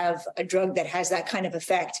be to have a drug that has that kind of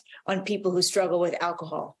effect on people who struggle with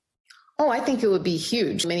alcohol? Oh, I think it would be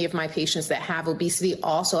huge. Many of my patients that have obesity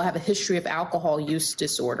also have a history of alcohol use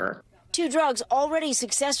disorder. 2 drugs already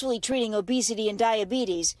successfully treating obesity and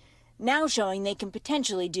diabetes, now showing they can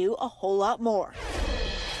potentially do a whole lot more.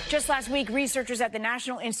 Just last week, researchers at the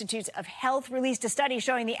National Institutes of Health released a study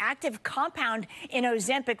showing the active compound in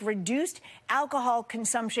Ozempic reduced alcohol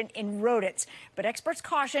consumption in rodents. But experts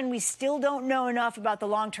caution we still don't know enough about the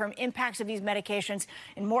long-term impacts of these medications,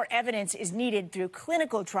 and more evidence is needed through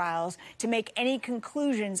clinical trials to make any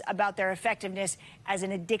conclusions about their effectiveness as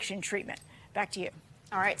an addiction treatment. Back to you.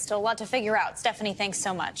 All right, still a lot to figure out. Stephanie, thanks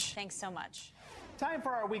so much. Thanks so much. Time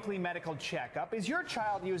for our weekly medical checkup. Is your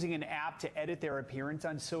child using an app to edit their appearance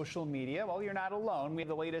on social media? Well, you're not alone. We have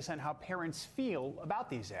the latest on how parents feel about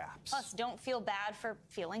these apps. Plus, don't feel bad for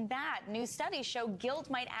feeling bad. New studies show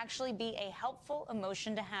guilt might actually be a helpful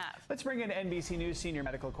emotion to have. Let's bring in NBC News senior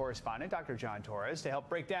medical correspondent, Dr. John Torres, to help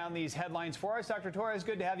break down these headlines for us. Dr. Torres,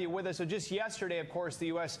 good to have you with us. So just yesterday, of course, the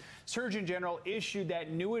U.S. Surgeon General issued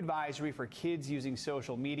that new advisory for kids using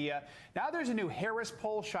social media. Now there's a new Harris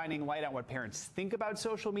poll shining light on what parents think about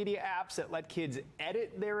social media apps that let kids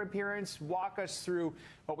edit their appearance. Walk us through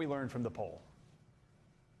what we learned from the poll.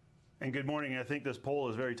 And good morning. I think this poll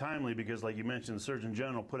is very timely because, like you mentioned, the Surgeon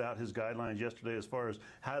General put out his guidelines yesterday as far as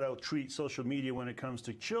how to treat social media when it comes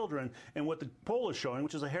to children. And what the poll is showing,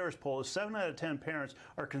 which is a Harris poll, is 7 out of 10 parents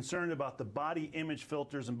are concerned about the body image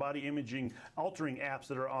filters and body imaging altering apps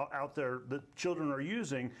that are out there that children are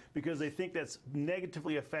using because they think that's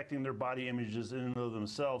negatively affecting their body images in and of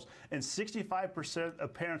themselves. And 65%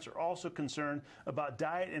 of parents are also concerned about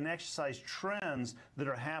diet and exercise trends that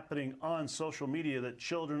are happening on social media that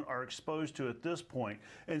children are exposed to at this point.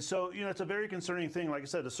 And so, it's a very concerning thing. Like I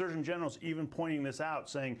said, the Surgeon General's even pointing this out,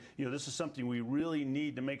 saying, this is something we really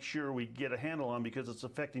need to make sure we get a handle on because it's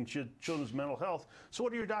affecting children's mental health. So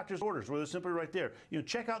what are your doctor's orders? Well, they're simply right there.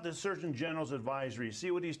 Check out the Surgeon General's advisory,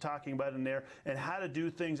 see what he's talking about in there and how to do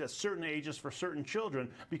things at certain ages for certain children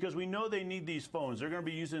because we know they need these phones. They're going to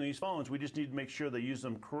be using these phones. We just need to make sure they use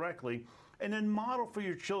them correctly. And then model for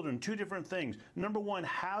your children 2 different things. Number 1,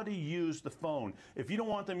 how to use the phone. If you don't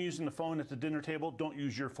want them using the phone at the dinner table, don't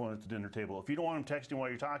use your phone at the dinner table. If you don't want them texting while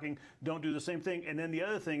you're talking, don't do the same thing. And then the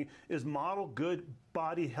other thing is model good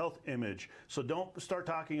body health image. So don't start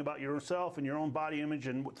talking about yourself and your own body image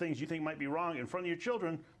and things you think might be wrong in front of your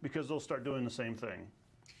children because they'll start doing the same thing.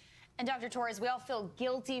 And Dr. Torres, we all feel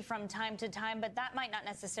guilty from time to time, but that might not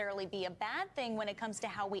necessarily be a bad thing when it comes to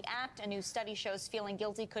how we act. A new study shows feeling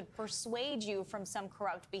guilty could persuade you from some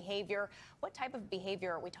corrupt behavior. What type of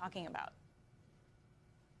behavior are we talking about?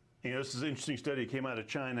 This is an interesting study that came out of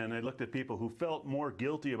China, and they looked at people who felt more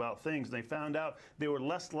guilty about things. And they found out they were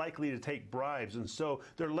less likely to take bribes, and so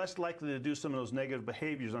they're less likely to do some of those negative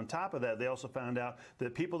behaviors. On top of that, they also found out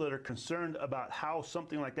that people that are concerned about how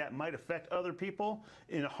something like that might affect other people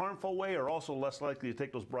in a harmful way are also less likely to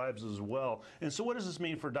take those bribes as well. And so what does this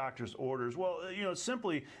mean for doctors' orders? Well,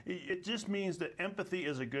 simply, it just means that empathy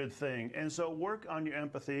is a good thing. And so work on your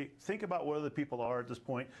empathy. Think about where the people are at this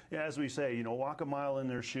point. As we say, walk a mile in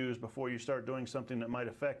their shoes before you start doing something that might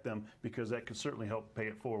affect them because that could certainly help pay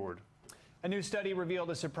it forward. A new study revealed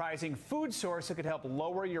a surprising food source that could help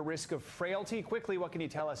lower your risk of frailty. Quickly, what can you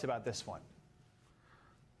tell us about this one?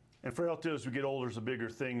 And frailty as we get older is a bigger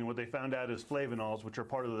thing. And what they found out is flavonols, which are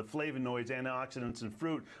part of the flavonoids, antioxidants in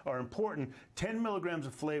fruit, are important. 10 milligrams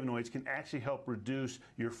of flavonoids can actually help reduce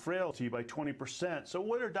your frailty by 20%. So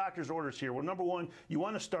what are doctors' orders here? Well, number 1, you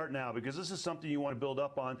want to start now because this is something you want to build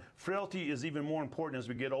up on. Frailty is even more important as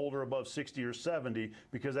we get older, above 60 or 70,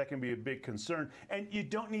 because that can be a big concern. And you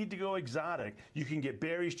don't need to go exotic. You can get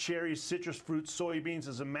berries, cherries, citrus fruits, soybeans.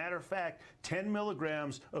 As a matter of fact, 10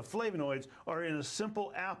 milligrams of flavonoids are in a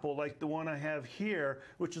simple apple like the one I have here,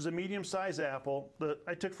 which is a medium-sized apple that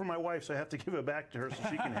I took from my wife, so I have to give it back to her so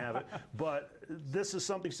she can have it. But this is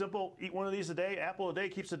something simple. Eat one of these a day. Apple a day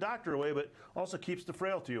keeps the doctor away, but also keeps the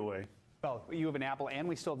frailty away. Well, you have an apple, and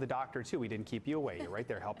we still have the doctor, too. We didn't keep you away. You're right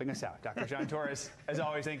there helping us out. Dr. John Torres, as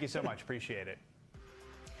always, thank you so much. Appreciate it.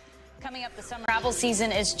 Coming up, the summer travel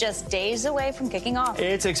season is just days away from kicking off.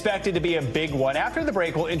 It's expected to be a big one. After the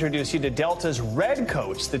break, we'll introduce you to Delta's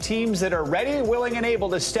Redcoats, the teams that are ready, willing, and able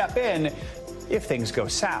to step in if things go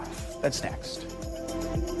south. That's next.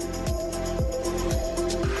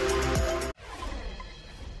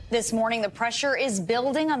 This morning, the pressure is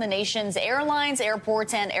building on the nation's airlines,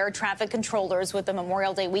 airports, and air traffic controllers with the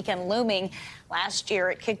Memorial Day weekend looming. Last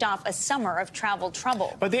year, it kicked off a summer of travel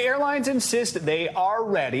trouble. But the airlines insist they are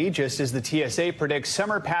ready, just as the TSA predicts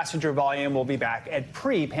summer passenger volume will be back at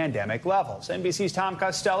pre-pandemic levels. NBC's Tom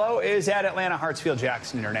Costello is at Atlanta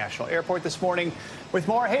Hartsfield-Jackson International Airport this morning with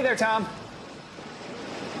more. Hey there, Tom.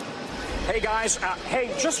 Hey, guys.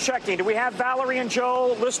 Hey, just checking. Do we have Valerie and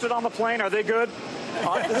Joe listed on the plane? Are they good?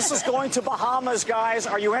 This is going to Bahamas, guys.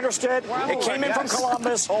 Are you interested? It came in from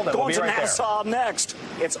Columbus, going to Nassau next.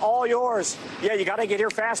 It's all yours. Yeah, you got to get here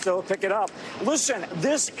fast, though. Pick it up. Listen,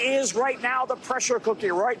 this is right now the pressure cookie,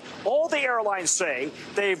 right? All the airlines say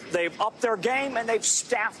they've upped their game and they've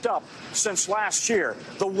staffed up since last year.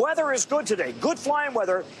 The weather is good today. Good flying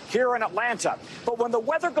weather here in Atlanta. But when the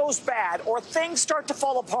weather goes bad or things start to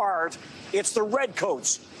fall apart, it's the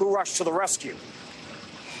Redcoats who rush to the rescue.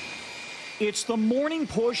 It's the morning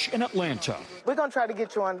push in Atlanta. We're going to try to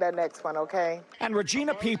get you on that next one, okay? And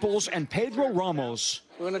Regina Peoples and Pedro Ramos.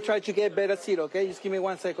 We're going to try to get better seat, okay? Just give me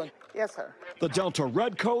 1 second. Yes, sir. The Delta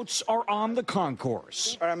Redcoats are on the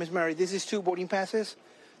concourse. All right, Miss Mary, this is 2 boarding passes.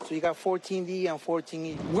 So you got 14D and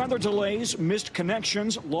 14E. Weather delays, missed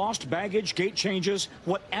connections, lost baggage, gate changes,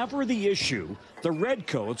 whatever the issue, the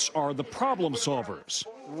Redcoats are the problem solvers.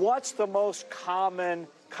 What's the most common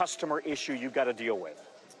customer issue you've got to deal with?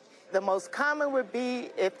 The most common would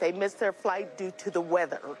be if they miss their flight due to the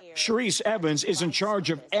weather. Sharice Evans is in charge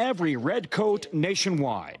of every red coat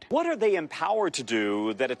nationwide. What are they empowered to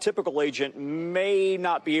do that a typical agent may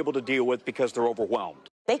not be able to deal with because they're overwhelmed?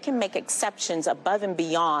 They can make exceptions above and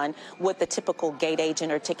beyond what the typical gate agent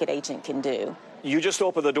or ticket agent can do. You just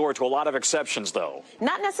opened the door to a lot of exceptions, though.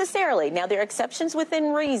 Not necessarily. Now, there are exceptions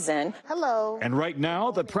within reason. Hello. And right now,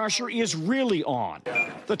 the pressure is really on.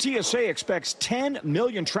 The TSA expects 10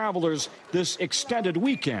 million travelers this extended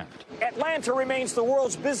weekend. Atlanta remains the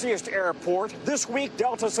world's busiest airport. This week,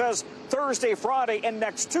 Delta says Thursday, Friday, and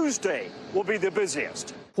next Tuesday will be the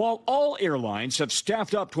busiest. While all airlines have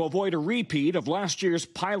staffed up to avoid a repeat of last year's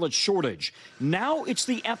pilot shortage, now it's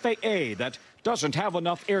the FAA that doesn't have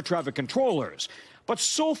enough air traffic controllers. But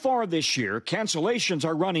so far this year, cancellations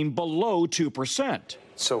are running below 2%.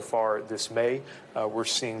 So far this May, we're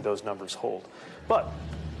seeing those numbers hold. But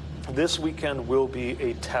this weekend will be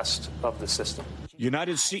a test of the system.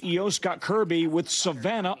 United CEO Scott Kirby with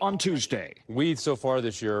Savannah on Tuesday. We, so far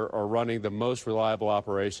this year, are running the most reliable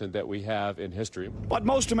operation that we have in history. But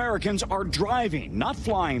most Americans are driving, not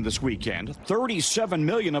flying this weekend. 37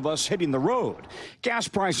 million of us hitting the road. Gas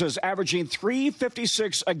prices averaging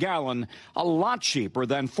 $3.56 a gallon, a lot cheaper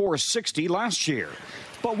than $4.60 last year.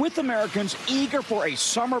 But with Americans eager for a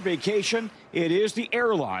summer vacation, it is the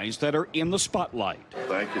airlines that are in the spotlight.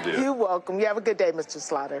 Thank you, dear. You're welcome. You have a good day, Mr.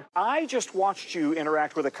 Slaughter. I just watched you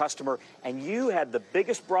interact with a customer, and you had the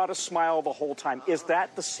biggest, broadest smile the whole time. Is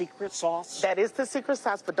that the secret sauce? That is the secret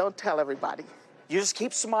sauce, but don't tell everybody. You just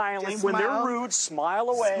keep smiling. Just when smile. they're rude, smile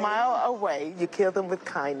away. Smile away. You kill them with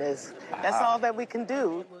kindness. That's all that we can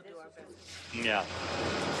do. Yeah.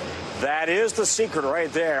 That is the secret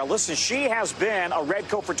right there. Listen, she has been a red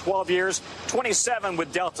coat for 12 years, 27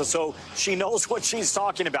 with Delta, so she knows what she's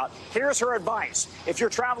talking about. Here's her advice. If you're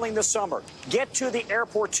traveling this summer, get to the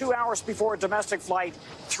airport 2 hours before a domestic flight,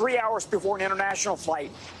 3 hours before an international flight,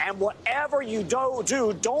 and whatever you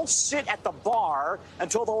do, don't sit at the bar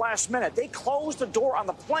until the last minute. They close the door on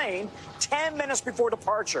the plane 10 minutes before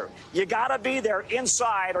departure. You got to be there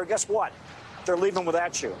inside, or guess what? They're leaving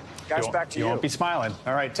without you. Guys, back to you. You won't be smiling.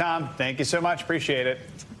 All right, Tom, thank you so much. Appreciate it.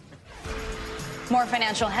 More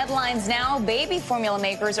financial headlines now. Baby formula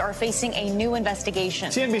makers are facing a new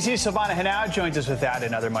investigation. CNBC's Silvana Henao joins us with that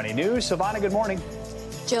and other money news. Silvana, good morning.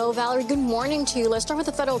 Joe, Valerie, good morning to you. Let's start with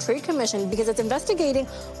the Federal Trade Commission because it's investigating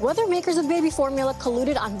whether makers of baby formula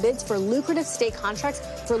colluded on bids for lucrative state contracts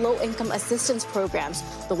for low-income assistance programs.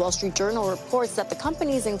 The Wall Street Journal reports that the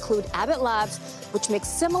companies include Abbott Labs, which makes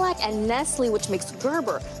Similac, and Nestle, which makes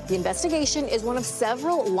Gerber. The investigation is one of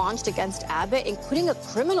several launched against Abbott, including a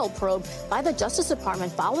criminal probe by the Justice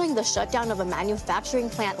Department following the shutdown of a manufacturing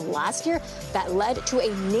plant last year that led to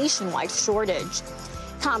a nationwide shortage.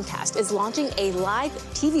 Comcast is launching a live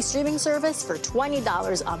TV streaming service for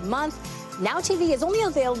 $20 a month. Now TV is only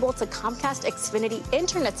available to Comcast Xfinity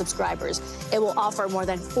Internet subscribers. It will offer more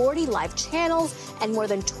than 40 live channels and more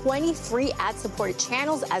than 20 free ad-supported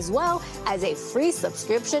channels, as well as a free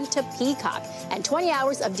subscription to Peacock and 20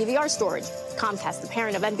 hours of DVR storage. Comcast, the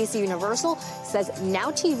parent of NBC Universal, says Now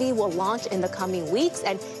TV will launch in the coming weeks,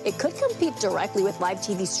 and it could compete directly with live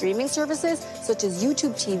TV streaming services such as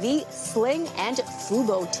YouTube TV, Sling, and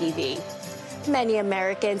Fubo TV. Many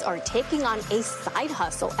Americans are taking on a side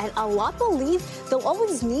hustle, and a lot believe they'll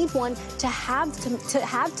always need one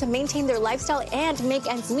to maintain their lifestyle and make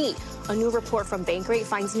ends meet. A new report from Bankrate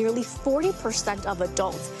finds nearly 40% of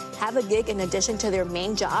adults have a gig in addition to their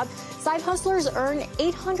main job. Side hustlers earn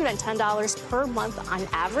 $810 per month on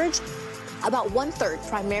average. About one-third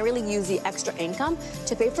primarily use the extra income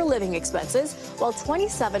to pay for living expenses, while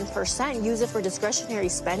 27% use it for discretionary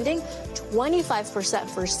spending, 25%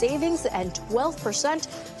 for savings, and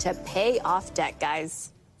 12% to pay off debt, guys.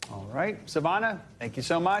 All right, Savannah, thank you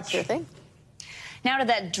so much. Sure thing. Now to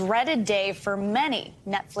that dreaded day for many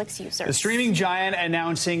Netflix users. The streaming giant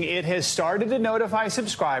announcing it has started to notify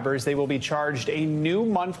subscribers they will be charged a new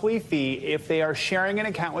monthly fee if they are sharing an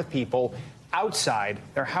account with people outside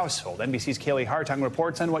their household. NBC's Kaylee Hartung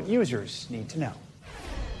reports on what users need to know.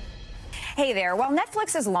 Hey there. While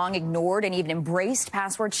Netflix has long ignored and even embraced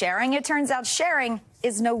password sharing, it turns out sharing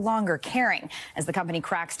is no longer caring as the company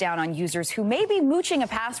cracks down on users who may be mooching a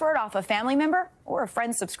password off a family member or a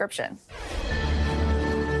friend's subscription.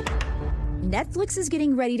 Netflix is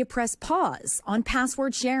getting ready to press pause on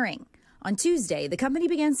password sharing. On Tuesday, the company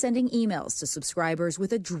began sending emails to subscribers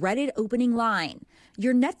with a dreaded opening line.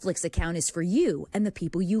 Your Netflix account is for you and the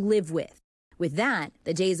people you live with. With that,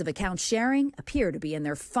 the days of account sharing appear to be in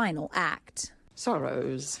their final act.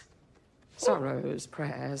 Sorrows,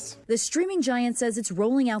 prayers. The streaming giant says it's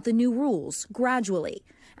rolling out the new rules gradually.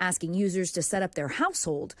 asking users to set up their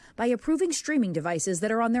household by approving streaming devices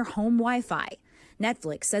that are on their home Wi-Fi.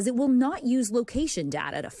 Netflix says it will not use location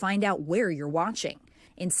data to find out where you're watching.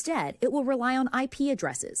 Instead, it will rely on IP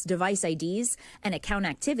addresses, device IDs, and account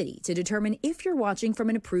activity to determine if you're watching from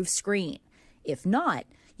an approved screen. If not,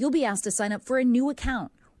 you'll be asked to sign up for a new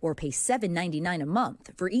account or pay $7.99 a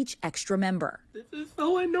month for each extra member. This is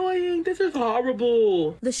so annoying. This is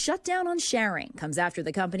horrible. The shutdown on sharing comes after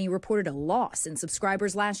the company reported a loss in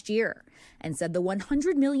subscribers last year and said the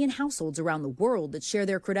 100 million households around the world that share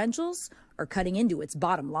their credentials are cutting into its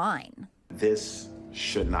bottom line. This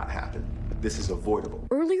should not happen. This is avoidable.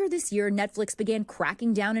 Earlier this year, Netflix began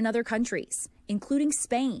cracking down in other countries, including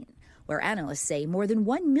Spain, where analysts say more than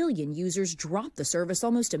 1 million users dropped the service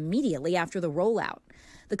almost immediately after the rollout.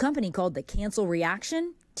 The company called the cancel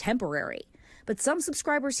reaction temporary. But some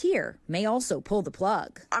subscribers here may also pull the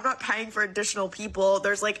plug. I'm not paying for additional people.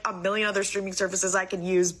 There's like a million other streaming services I can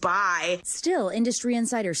use. Bye. Still, industry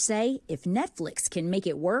insiders say if Netflix can make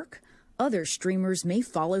it work, other streamers may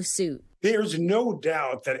follow suit. There's no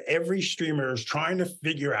doubt that every streamer is trying to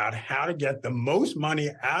figure out how to get the most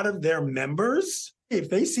money out of their members. If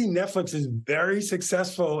they see Netflix is very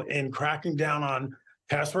successful in cracking down on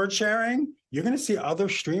password sharing, you're going to see other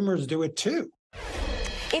streamers do it too.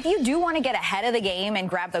 If you do want to get ahead of the game and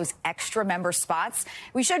grab those extra member spots,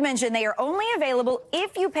 we should mention they are only available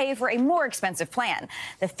if you pay for a more expensive plan.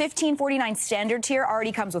 The $15.49 standard tier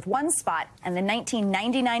already comes with 1 spot, and the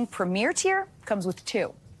 $19.99 premier tier comes with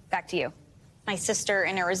 2. Back to you. My sister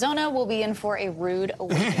in Arizona will be in for a rude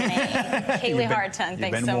awakening. Kaylee Hartung,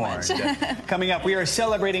 thanks so much. Coming up, we are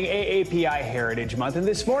celebrating AAPI Heritage Month, and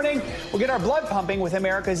this morning we'll get our blood pumping with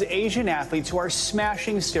America's Asian athletes who are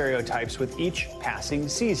smashing stereotypes with each passing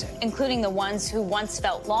season. Including the ones who once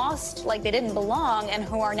felt lost, like they didn't belong, and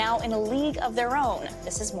who are now in a league of their own.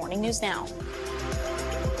 This is Morning News Now.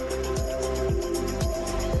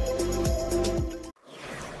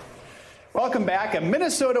 Welcome back. A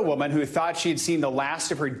Minnesota woman who thought she'd seen the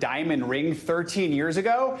last of her diamond ring 13 years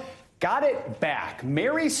ago got it back.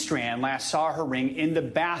 Mary Strand last saw her ring in the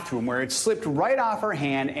bathroom where it slipped right off her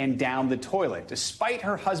hand and down the toilet. Despite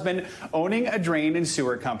her husband owning a drain and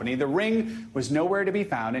sewer company, the ring was nowhere to be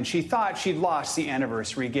found, and she thought she'd lost the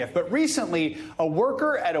anniversary gift. But recently, a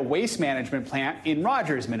worker at a waste management plant in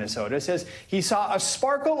Rogers, Minnesota, says he saw a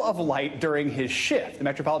sparkle of light during his shift. The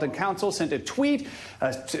Metropolitan Council sent a tweet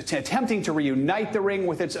attempting to reunite the ring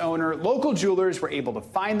with its owner. Local jewelers were able to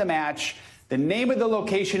find the match. The name of the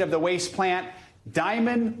location of the waste plant,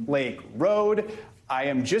 Diamond Lake Road. I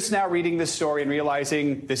am just now reading this story and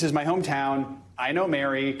realizing this is my hometown. I know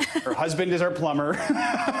Mary. Her husband is our plumber.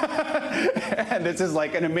 And this is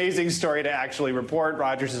like an amazing story to actually report.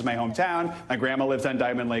 Rogers is my hometown. My grandma lives on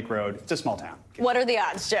Diamond Lake Road. It's a small town. What are the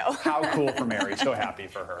odds, Joe? How cool for Mary. So happy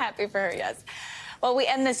for her. Happy for her, yes. Well, we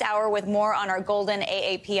end this hour with more on our Golden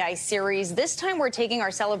AAPI series. This time, we're taking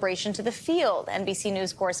our celebration to the field. NBC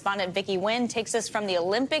News correspondent Vicki Nguyen takes us from the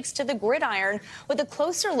Olympics to the gridiron with a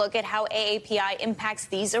closer look at how AAPI impacts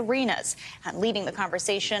these arenas and leading the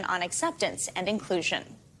conversation on acceptance and inclusion.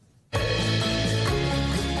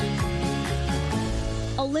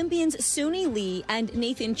 Olympians Suni Lee and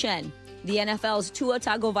Nathan Chen, the NFL's Tua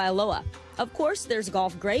Tagovailoa. Of course, there's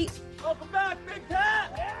golf great Welcome back, Big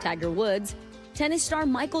Cat! Tiger Woods, tennis star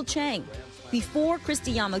Michael Chang. Before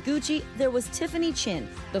Kristi Yamaguchi, there was Tiffany Chin,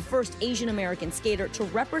 the first Asian American skater to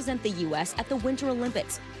represent the U.S. at the Winter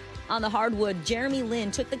Olympics. On the hardwood, Jeremy Lin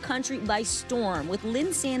took the country by storm with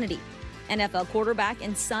Linsanity, NFL quarterback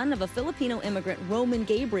and son of a Filipino immigrant, Roman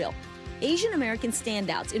Gabriel. Asian American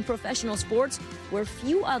standouts in professional sports where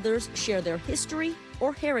few others share their history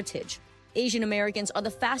or heritage. Asian Americans are the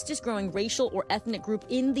fastest growing racial or ethnic group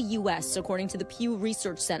in the U.S., according to the Pew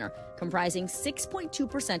Research Center, comprising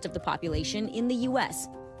 6.2% of the population in the U.S.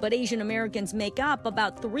 But Asian Americans make up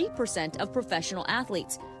about 3% of professional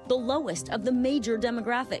athletes, the lowest of the major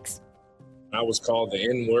demographics. I was called the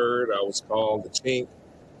N-word, I was called the chink,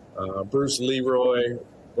 Bruce Leroy,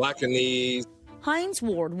 Blackanese. Heinz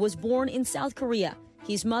Ward was born in South Korea.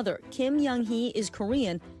 His mother, Kim Young-hee, is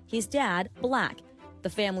Korean, his dad, Black. The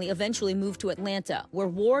family eventually moved to Atlanta, where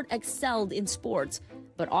Ward excelled in sports.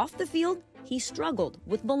 But off the field, he struggled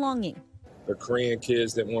with belonging. The Korean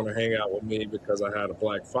kids didn't want to hang out with me because I had a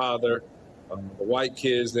black father. The white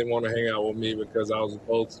kids didn't want to hang out with me because I was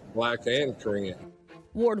both black and Korean.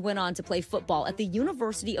 Ward went on to play football at the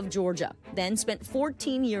University of Georgia, then spent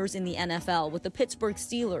 14 years in the NFL with the Pittsburgh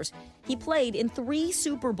Steelers. He played in 3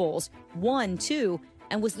 Super Bowls, won 2,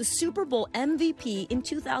 and was the Super Bowl MVP in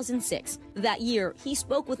 2006. That year, he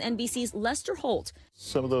spoke with NBC's Lester Holt.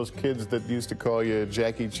 Some of those kids that used to call you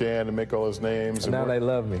Jackie Chan and make all those names. Now they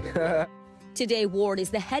love me. Today, Ward is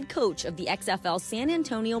the head coach of the XFL San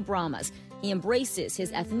Antonio Brahmas. He embraces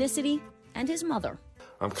his ethnicity and his mother.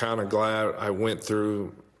 I'm kind of glad I went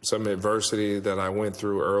through some adversity that I went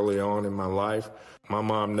through early on in my life. My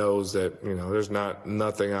mom knows that, there's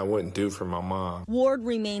nothing I wouldn't do for my mom. Ward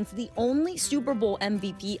remains the only Super Bowl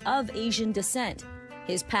MVP of Asian descent.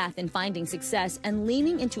 His path in finding success and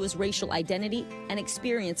leaning into his racial identity, an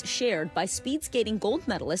experience shared by speed skating gold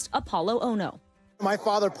medalist Apollo Ono. My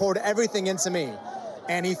father poured everything into me,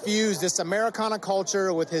 and he fused this Americana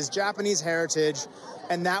culture with his Japanese heritage,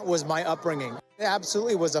 and that was my upbringing. It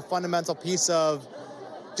absolutely was a fundamental piece of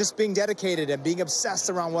just being dedicated and being obsessed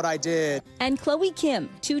around what I did. And Chloe Kim,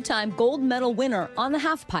 two-time gold medal winner on the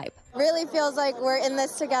halfpipe. Really feels like we're in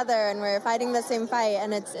this together and we're fighting the same fight,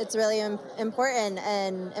 and it's really important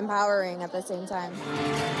and empowering at the same time.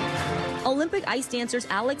 Olympic ice dancers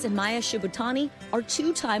Alex and Maya Shibutani are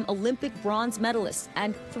two-time Olympic bronze medalists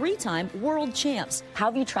and three-time world champs. How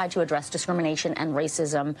have you tried to address discrimination and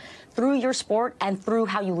racism through your sport and through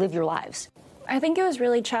how you live your lives? I think it was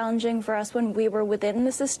really challenging for us when we were within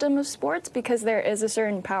the system of sports because there is a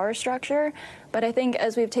certain power structure. But I think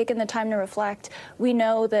as we've taken the time to reflect, we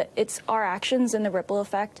know that it's our actions and the ripple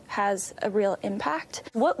effect has a real impact.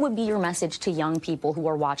 What would be your message to young people who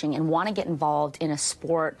are watching and want to get involved in a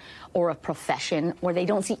sport or a profession where they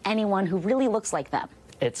don't see anyone who really looks like them?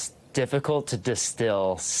 It's difficult to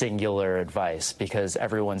distill singular advice because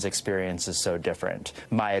everyone's experience is so different.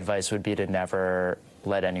 My advice would be to never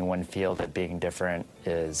let anyone feel that being different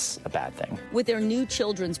is a bad thing. With their new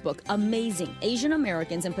children's book, Amazing Asian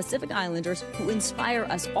Americans and Pacific Islanders Who Inspire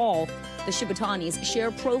Us All, the Shibutanis share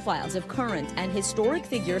profiles of current and historic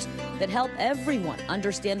figures that help everyone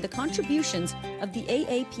understand the contributions of the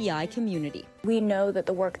AAPI community. We know that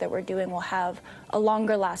the work that we're doing will have a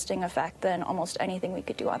longer lasting effect than almost anything we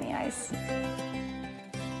could do on the ice.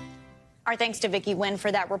 Our thanks to Vicki Nguyen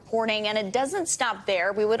for that reporting. And it doesn't stop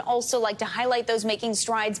there. We would also like to highlight those making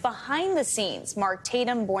strides behind the scenes. Mark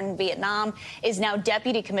Tatum, born in Vietnam, is now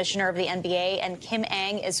deputy commissioner of the NBA, and Kim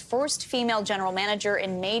Ang is first female general manager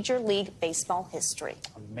in Major League Baseball history.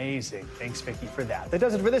 Amazing. Thanks, Vicki, for that. That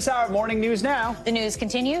does it for this hour of Morning News Now. The news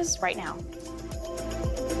continues right now.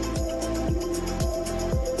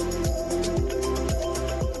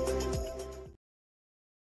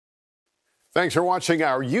 Thanks for watching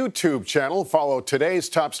our YouTube channel. Follow today's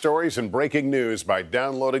top stories and breaking news by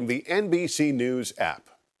downloading the NBC News app.